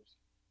fake boobs.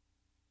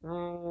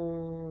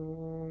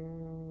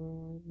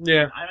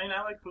 Yeah. I mean,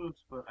 I like boobs,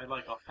 but I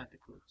like authentic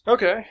boobs.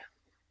 Okay.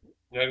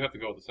 Yeah, I'd have to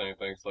go with the same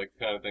thing. It's like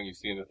the kind of thing you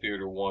see in the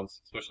theater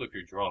once, especially if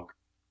you're drunk.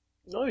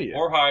 Oh, yeah.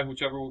 Or high,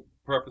 whichever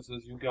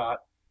preferences you got.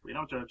 We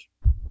don't judge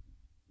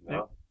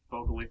No.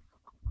 vocally.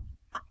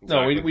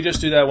 No, Exactly. we just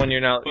do that when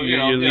you're not. But, you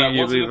once leave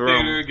in the the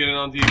room. theater, get it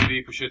on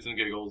DVD for shits and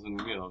giggles and,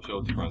 show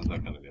it to friends,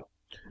 that kind of deal.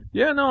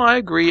 Yeah, no, I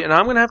agree, and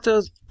I'm gonna have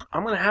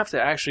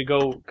to actually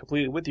go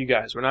completely with you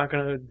guys. We're not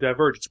gonna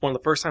diverge. It's one of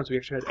the first times we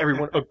actually had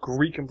everyone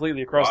agree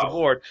completely across the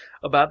board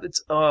about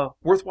it's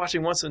worth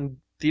watching once in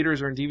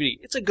theaters or in DVD.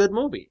 It's a good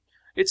movie.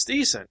 It's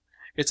decent.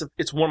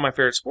 It's one of my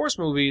favorite sports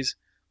movies,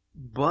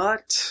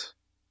 but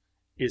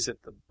is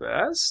it the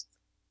best?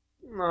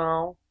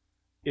 No.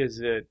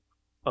 Is it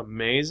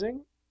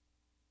amazing?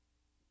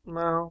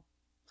 No.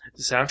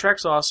 The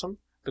soundtrack's awesome,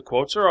 the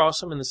quotes are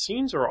awesome, and the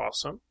scenes are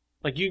awesome.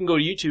 Like, you can go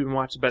to YouTube and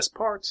watch the best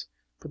parts,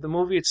 but the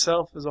movie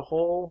itself as a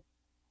whole,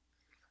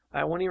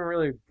 I wouldn't even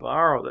really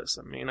borrow this.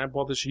 I mean, I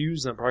bought this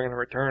used and I'm probably going to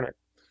return it.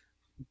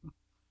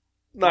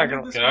 Not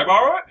gonna. Can I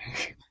borrow it?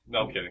 No,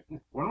 I'm kidding.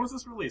 When was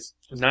this released?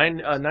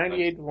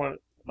 98,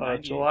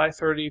 July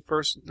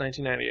 31st,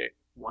 1998.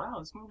 Wow,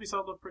 this movie's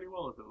held up pretty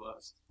well over the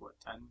last,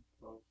 10,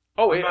 12?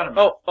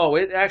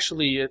 It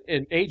actually,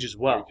 it ages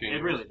well. 13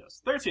 It really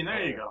does. 13,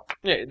 there you go.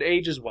 Yeah, it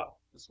ages well.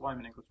 That's why I'm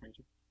an English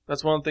major.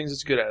 That's one of the things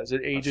it's good at, is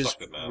it ages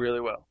suck it, man.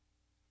 really well.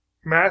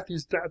 Math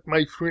is not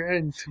my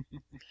friend.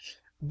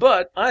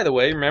 But, either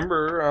way,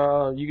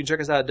 remember, you can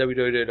check us out at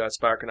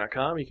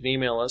www.sparkin.com. You can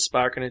email us,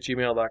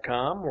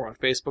 sparkin@gmail.com. We're on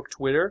Facebook,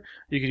 Twitter.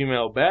 You can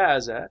email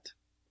Baz at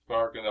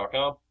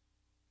Sparkin.com.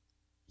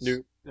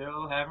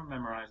 Still haven't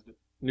memorized it.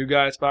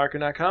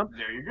 newguy@sparkin.com.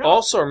 There you go.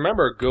 Also,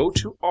 remember, go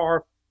to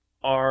our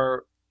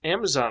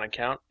Amazon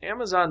account,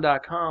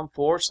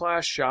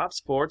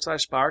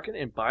 amazon.com/shops/Sparkin,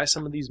 and buy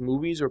some of these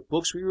movies or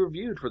books we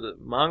reviewed for the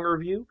manga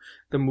review,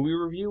 the movie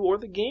review, or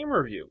the game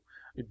review.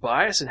 You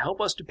buy us and help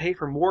us to pay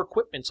for more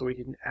equipment so we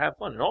can have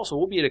fun. And also,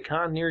 we'll be at a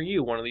con near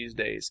you one of these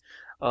days.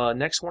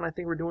 Next one I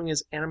think we're doing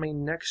is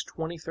Anime Next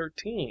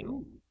 2013.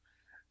 Ooh.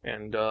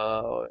 And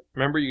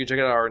remember, you can check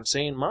out our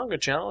Insane Manga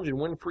Challenge and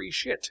win free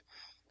shit.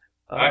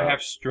 I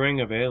have string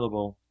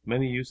available.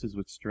 Many uses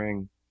with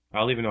string.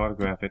 I'll even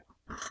autograph it.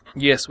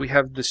 Yes, we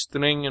have the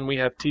string, and we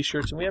have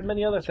T-shirts, and we have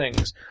many other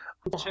things.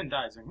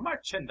 Merchandising.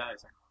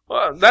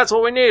 Well, that's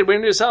what we need. We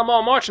need to sell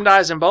more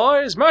merchandising,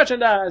 boys.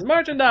 Merchandise.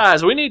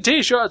 We need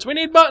T-shirts. We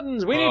need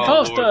buttons. We need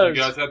posters. Lord,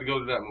 you guys had to go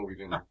to that movie,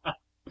 didn't you?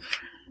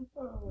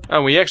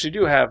 And we actually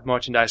do have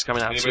merchandise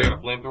coming out Anybody soon. got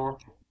a flamethrower?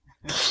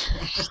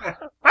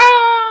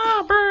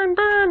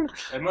 Burn.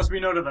 It must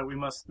be noted that we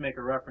must make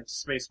a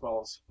reference to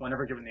Spaceballs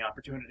whenever given the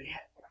opportunity.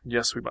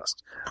 Yes, we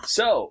must.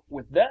 So,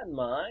 with that in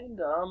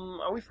mind,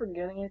 are we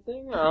forgetting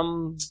anything?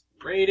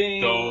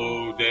 Rating.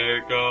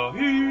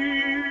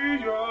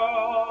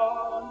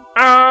 Dodecahedron.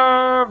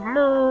 Of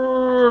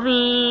movies.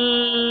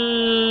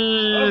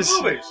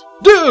 Movies.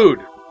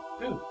 Dude.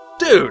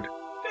 Dude.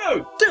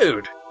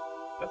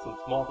 That's a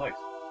small dice.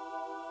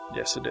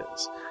 Yes, it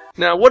is.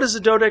 Now, what is the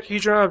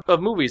dodecahedron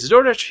of movies? The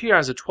dodecahedron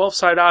is a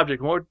 12-sided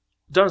object, and what we've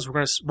done is we're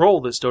going to roll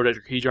this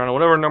dodecahedron on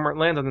whatever number it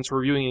lands on, that's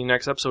reviewing in the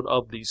next episode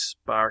of the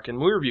Sparkin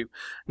Movie Review.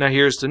 Now,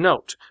 here's the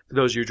note. For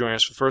those of you joining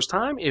us for the first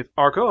time, if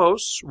our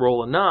co-hosts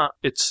roll a not,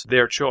 it's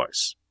their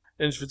choice.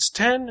 And if it's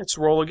 10, it's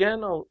roll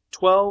again.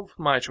 12,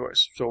 my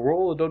choice. So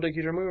roll the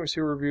dodecahedron movie,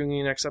 see we're reviewing in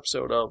the next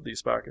episode of the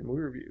Sparkin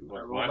Movie Review.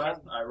 I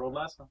rolled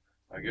last time.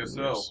 I guess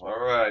so. All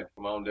right.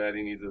 Mom,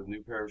 Daddy needs a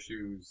new pair of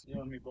shoes. You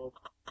and me both.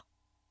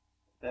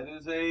 That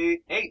is a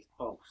 8,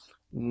 folks.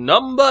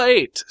 Number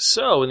 8.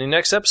 So, in the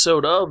next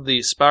episode of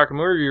the Sparkin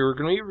Movie Review, we're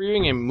going to be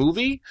reviewing a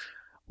movie.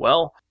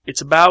 Well,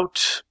 it's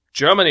about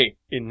Germany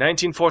in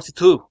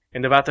 1942,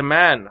 and about a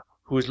man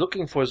who is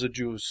looking for the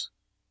Jews.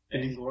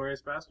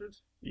 Inglourious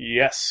Bastards?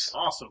 Yes.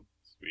 Awesome.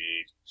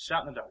 Sweet.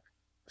 Shot in the dark.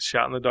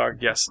 Shot in the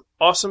Dark, yes.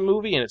 Awesome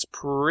movie, and it's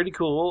pretty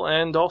cool.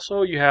 And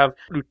also, you have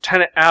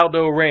Lieutenant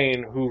Aldo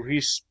Rain, who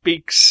he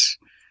speaks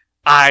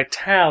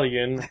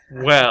Italian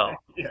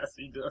well. Yes,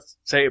 he does.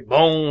 Say,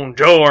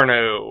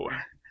 buongiorno.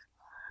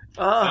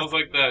 Sounds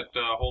like that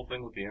whole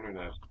thing with the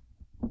internet.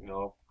 You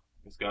know,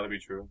 it's got to be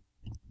true.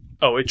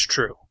 Oh, it's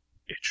true.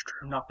 It's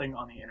true. Nothing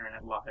on the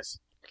internet lies.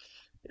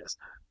 Yes.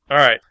 All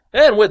right.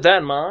 And with that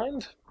in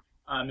mind,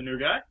 I'm the new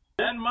guy,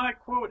 and my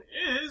quote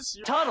is...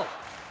 Tuttle,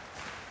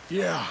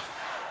 Yeah,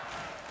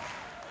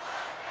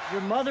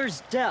 your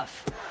mother's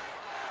deaf.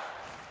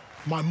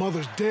 my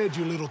mother's dead,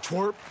 you little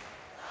twerp.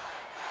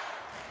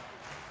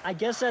 I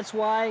guess that's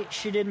why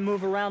she didn't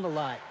move around a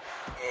lot.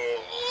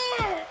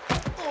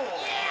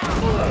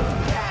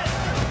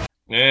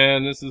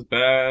 And this is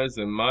Baz,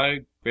 and my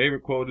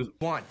favorite quote is...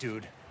 Want,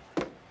 dude?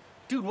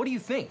 Dude, what do you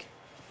think?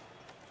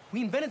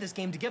 We invented this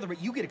game together,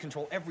 but you get to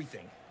control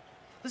everything.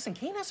 Listen,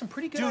 Kane has some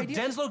pretty good ideas.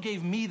 Dude, Denslow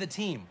gave me the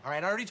team, all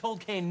right? I already told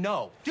Kane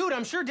no. Dude,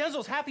 I'm sure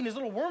Denslow's happy in his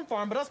little worm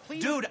farm, but us,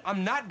 please. Dude,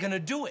 I'm not gonna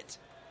do it.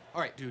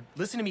 All right, dude,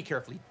 listen to me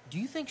carefully. Do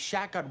you think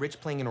Shaq got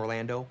rich playing in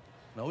Orlando?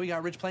 No, he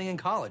got rich playing in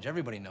college.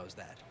 Everybody knows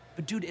that.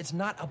 But, dude, it's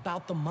not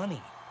about the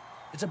money.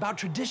 It's about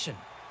tradition.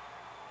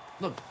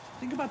 Look,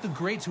 think about the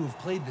greats who have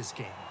played this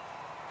game.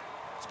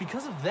 It's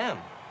because of them.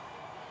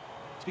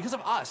 It's because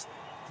of us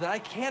that I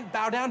can't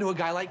bow down to a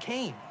guy like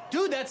Kane.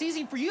 Dude, that's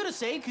easy for you to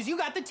say, because you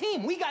got the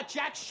team. We got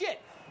jack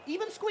shit.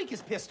 Even Squeak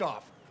is pissed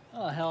off.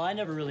 Oh, hell, I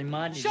never really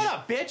minded. Shut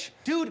up, bitch!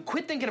 Dude,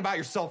 quit thinking about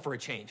yourself for a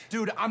change.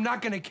 Dude, I'm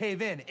not gonna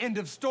cave in. End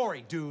of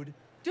story, dude.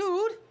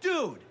 Dude?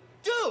 Dude!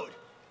 Dude!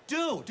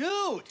 Dude!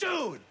 Dude!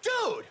 Dude!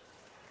 Dude!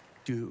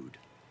 Dude.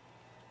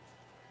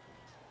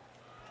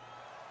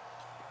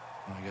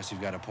 Well, I guess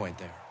you've got a point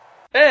there.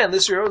 And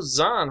this is your host,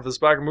 Zahn, for the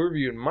Spock Movie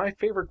Review. And my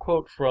favorite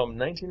quote from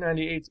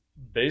 1998's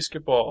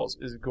Basketballs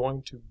is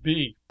going to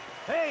be...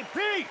 Hey,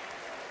 Pete!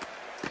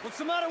 What's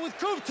the matter with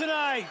Coop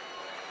tonight?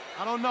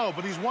 I don't know,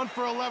 but he's 1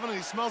 for 11 and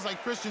he smells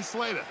like Christian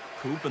Slater.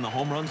 Coop in the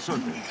home run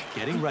circle,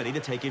 getting ready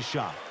to take his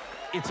shot.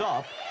 It's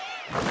up.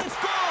 It's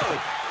good!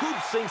 Coop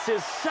sinks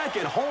his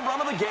second home run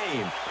of the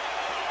game.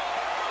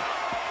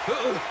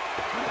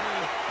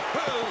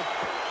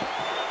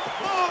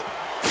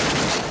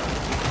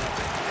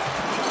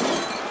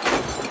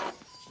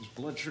 His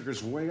blood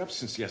sugar's way up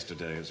since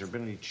yesterday. Has there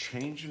been any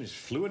change in his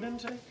fluid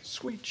intake?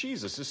 Sweet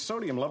Jesus, his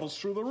sodium level's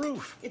through the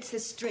roof. It's the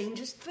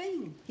strangest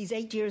thing. He's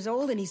 8 years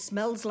old and he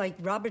smells like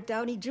Robert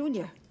Downey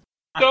Jr.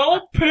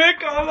 Don't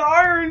pick on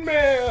Iron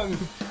Man!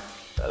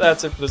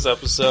 That's it for this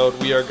episode.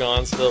 We are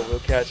gone still. We'll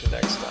catch you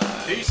next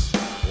time. Peace.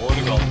 Or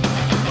to go.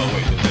 Oh,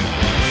 wait.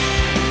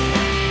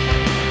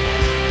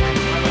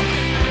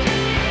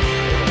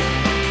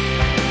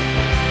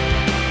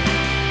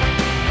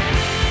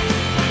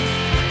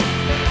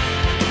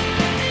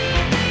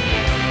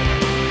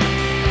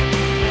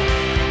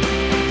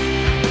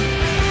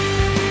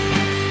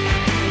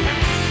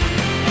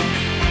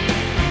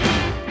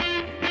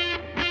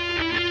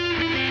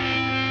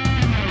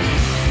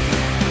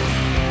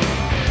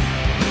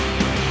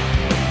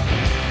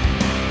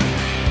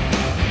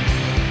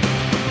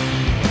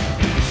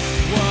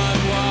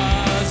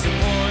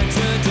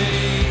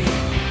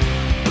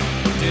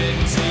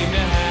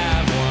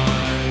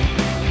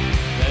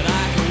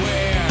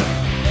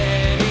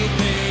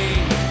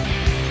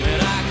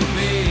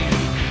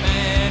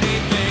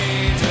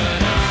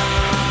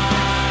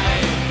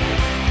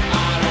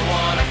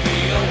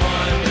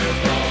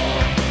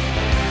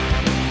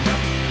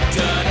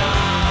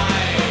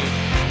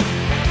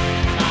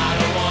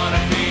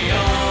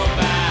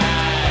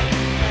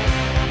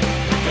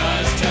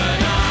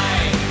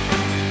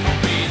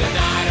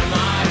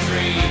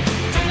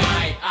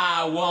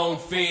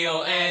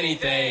 Feel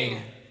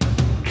anything.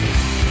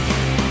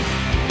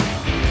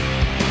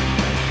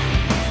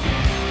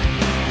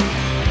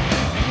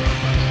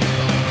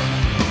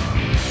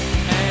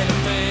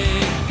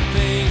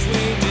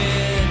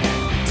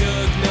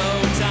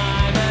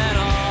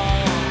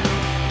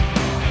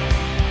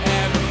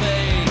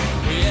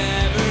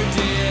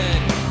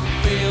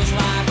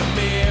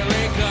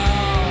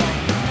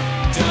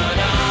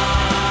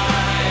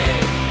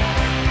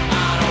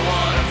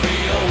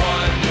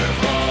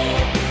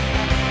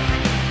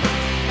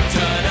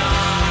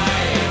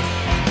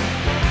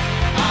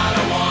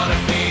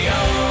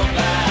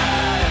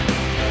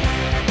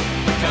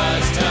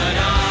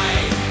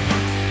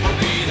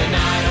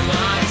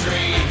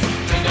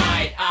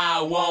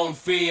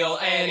 Feel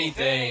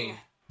anything.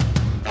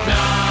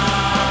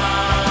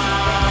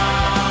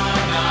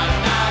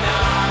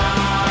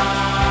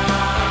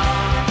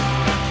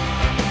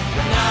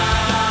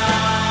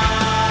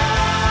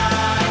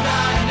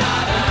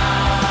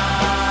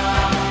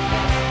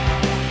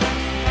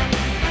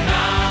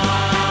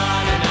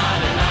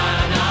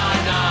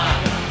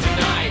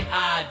 Tonight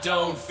I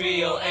don't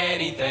feel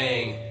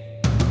anything.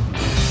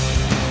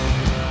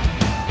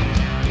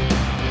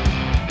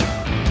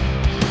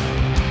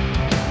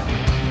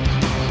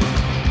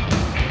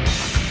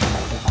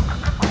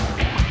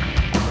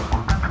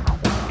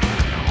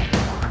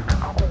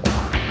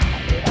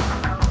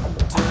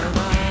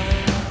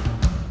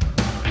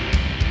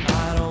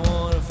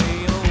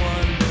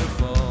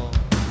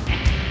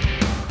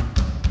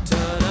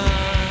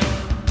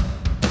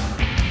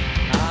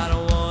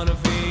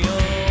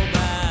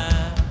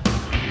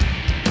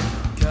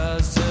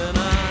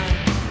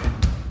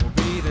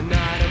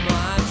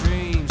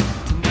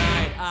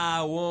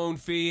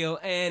 Feel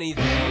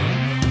anything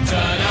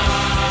tonight.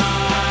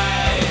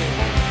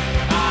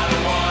 I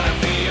don't wanna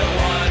feel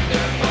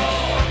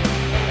wonderful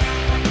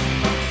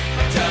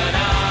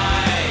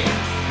tonight.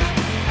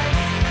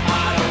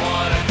 I don't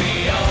wanna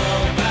feel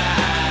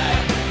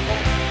bad,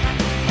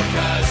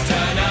 'cause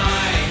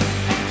tonight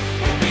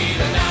will be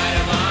the night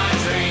of my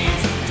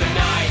dreams.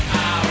 Tonight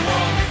I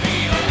won't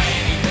feel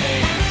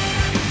anything.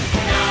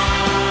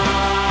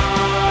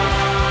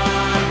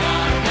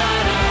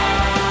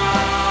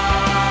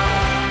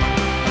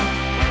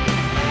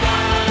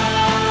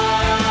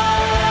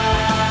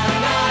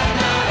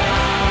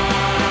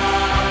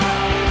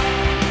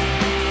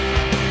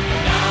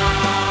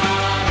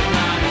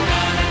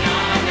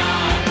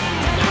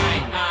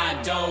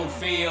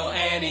 Feel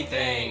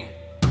anything.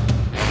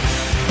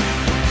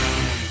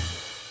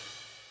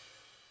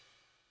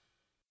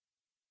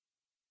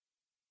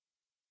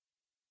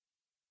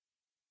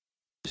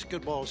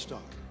 Basketball star.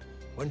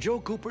 When Joe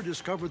Cooper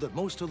discovered that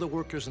most of the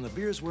workers in the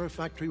Beersware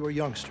factory were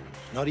youngsters,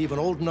 not even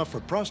old enough for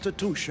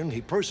prostitution,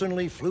 he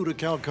personally flew to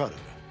Calcutta.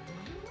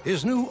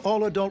 His new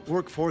all-adult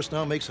workforce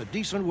now makes a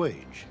decent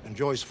wage,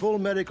 enjoys full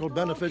medical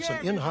benefits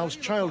and in-house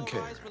child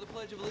care.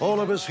 All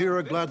of us here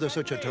are glad that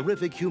such a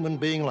terrific human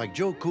being like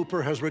Joe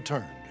Cooper has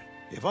returned.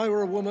 If I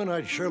were a woman,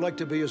 I'd sure like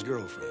to be his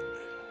girlfriend,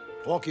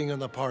 walking in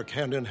the park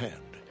hand in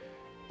hand.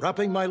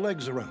 wrapping my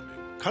legs around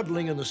him,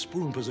 cuddling in the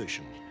spoon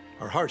position,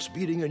 our hearts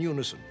beating in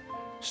unison,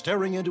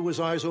 staring into his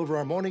eyes over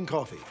our morning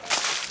coffee.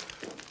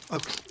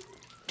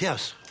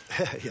 Yes,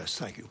 yes,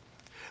 thank you.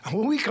 And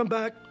when we come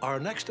back, our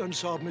next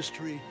unsolved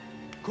mystery,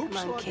 Coop's Come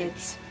on, luggage.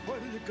 kids. Where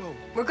did it go?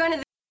 We're going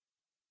to...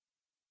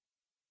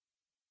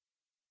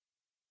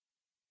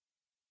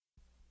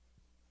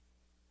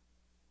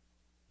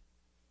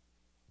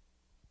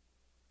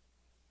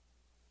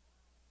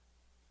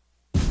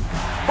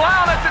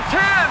 Brown at the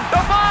 10,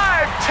 the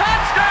 5,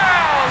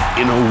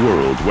 touchdown! In a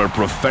world where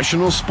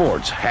professional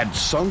sports had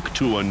sunk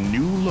to a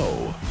new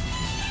low,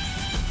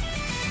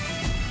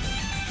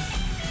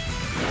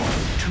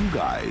 two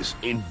guys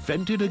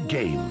invented a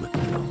game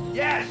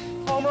Yes!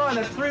 Home run,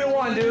 that's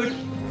 3-1, dude.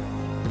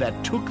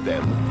 that took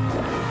them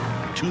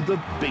to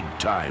the big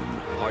time.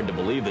 Hard to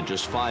believe that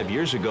just 5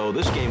 years ago,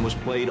 this game was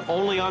played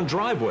only on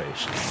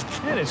driveways.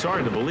 And it's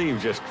hard to believe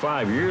just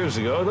 5 years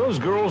ago, those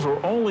girls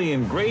were only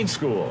in grade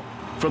school.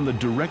 From the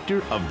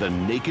director of The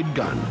Naked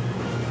Gun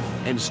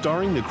and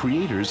starring the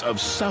creators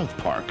of South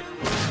Park.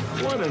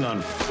 What an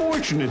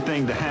unfortunate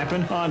thing to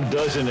happen on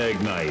Dozen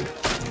Egg Night.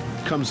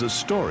 Comes a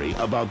story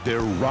about their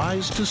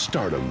rise to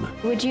stardom.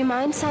 Would you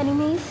mind signing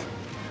these?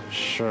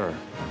 Sure.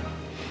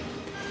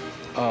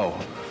 Oh.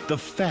 The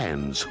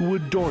fans who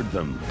adored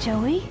them.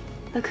 Joey,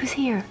 look who's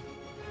here.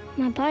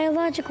 My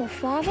biological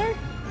father?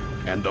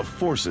 And the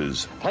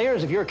forces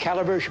Players of your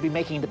caliber should be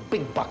making the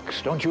big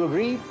bucks, don't you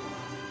agree?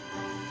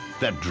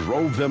 that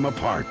drove them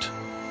apart.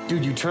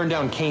 Dude, you turned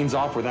down Kane's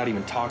offer without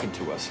even talking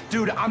to us.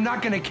 Dude, I'm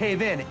not gonna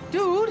cave in.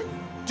 Dude!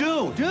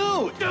 Dude!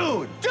 Dude!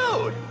 Dude!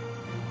 Dude!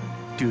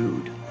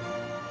 Dude.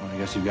 Well, I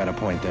guess you've got a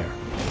point there.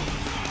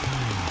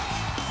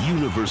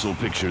 Universal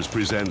Pictures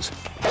presents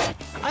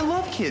I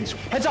love kids.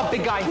 Heads up,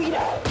 big guy.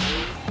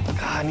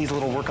 God, needs a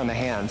little work on the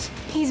hands.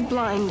 He's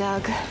blind,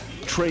 Doug.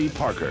 Trey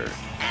Parker,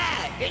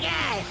 You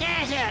guys,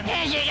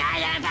 here's your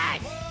guys on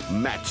five.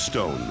 Matt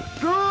Stone,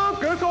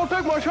 Dude, guess I'll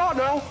take my shot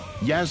now.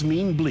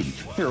 Yasmin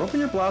Bleeth, Here, open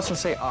your blouse and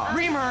say ah.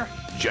 Reamer!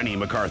 Jenny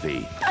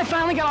McCarthy, I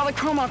finally got all the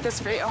chrome off this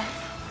for you.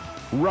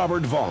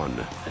 Robert Vaughn,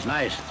 It's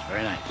nice. It's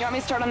very nice. You want me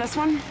to start on this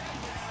one?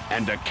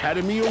 and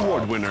Academy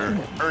Award winner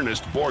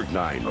Ernest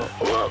Borgnine.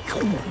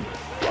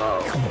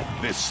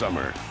 This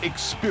summer,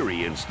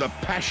 experience the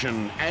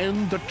passion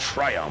and the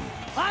triumph.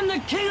 I'm the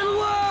king of the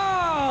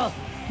world!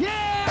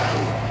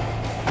 Yeah!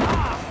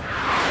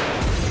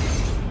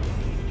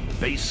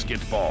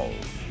 Basketball,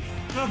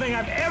 I don't think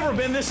I've ever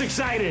been this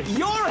excited.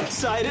 You're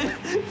excited?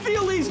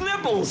 Feel these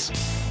nipples.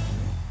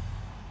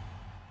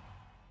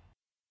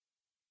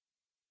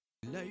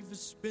 Life is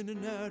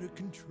spinning out of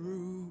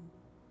control.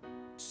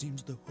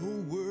 Seems the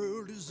whole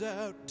world is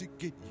out to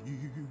get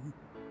you.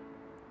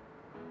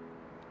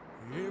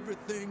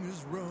 Everything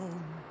is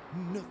wrong,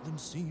 nothing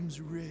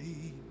seems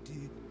right.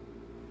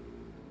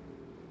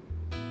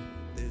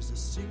 There's a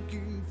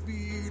sinking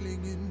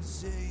feeling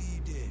inside.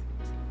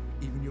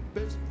 Even your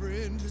best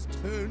friend has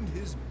turned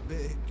his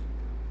back.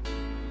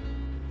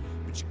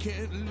 But you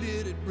can't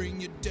let it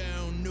bring you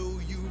down. No,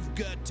 you've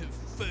got to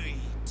fight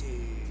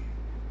it.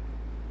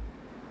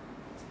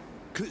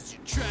 'Cause you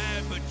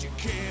try, but you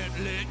can't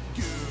let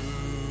go.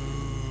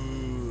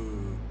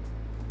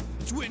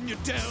 It's when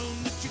you're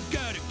down that you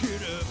gotta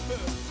get up.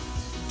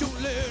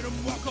 Don't let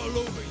them walk all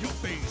over your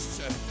face.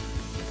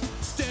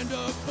 Stand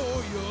up for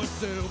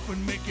yourself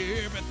and make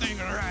everything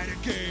right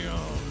again.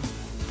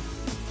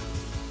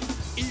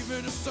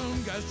 Even if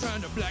some guy's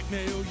trying to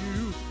blackmail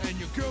you and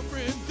your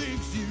girlfriend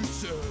thinks you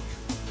suck,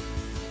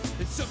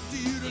 it's up to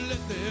you to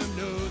let them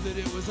know that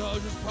it was all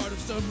just part of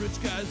some rich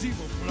guy's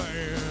evil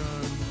plan.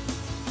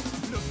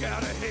 Look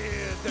out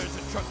ahead, there's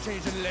a truck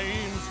changing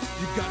lanes.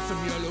 You got some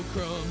yellow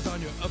crumbs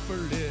on your upper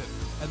lip,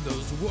 and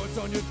those warts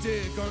on your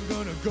dick aren't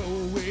gonna go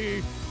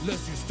away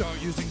unless you start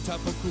using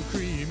topical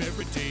cream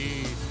every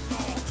day.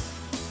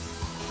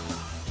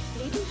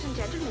 Ladies and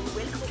gentlemen,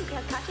 welcome to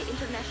Calcutta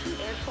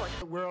International Airport.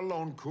 We're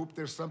alone, Coop.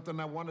 There's something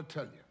I want to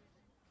tell you.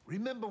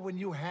 Remember when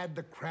you had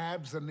the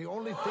crabs and the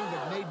only thing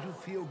that made you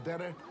feel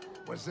better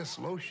was this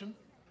lotion?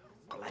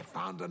 Well, I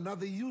found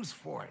another use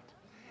for it.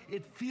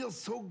 It feels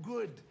so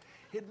good.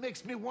 It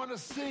makes me want to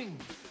sing.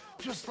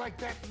 Just like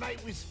that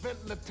night we spent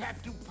in the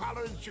tattoo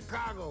parlor in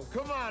Chicago.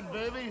 Come on,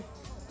 baby.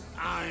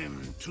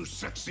 I'm too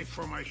sexy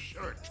for my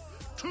shirt.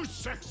 Too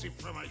sexy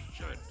for my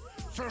shirt.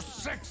 So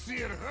sexy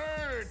it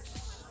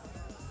hurts.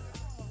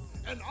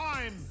 And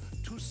I'm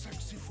too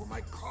sexy for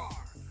my car.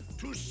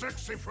 Too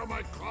sexy for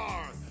my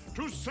car.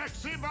 Too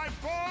sexy by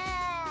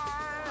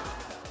far.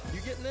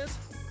 You getting this?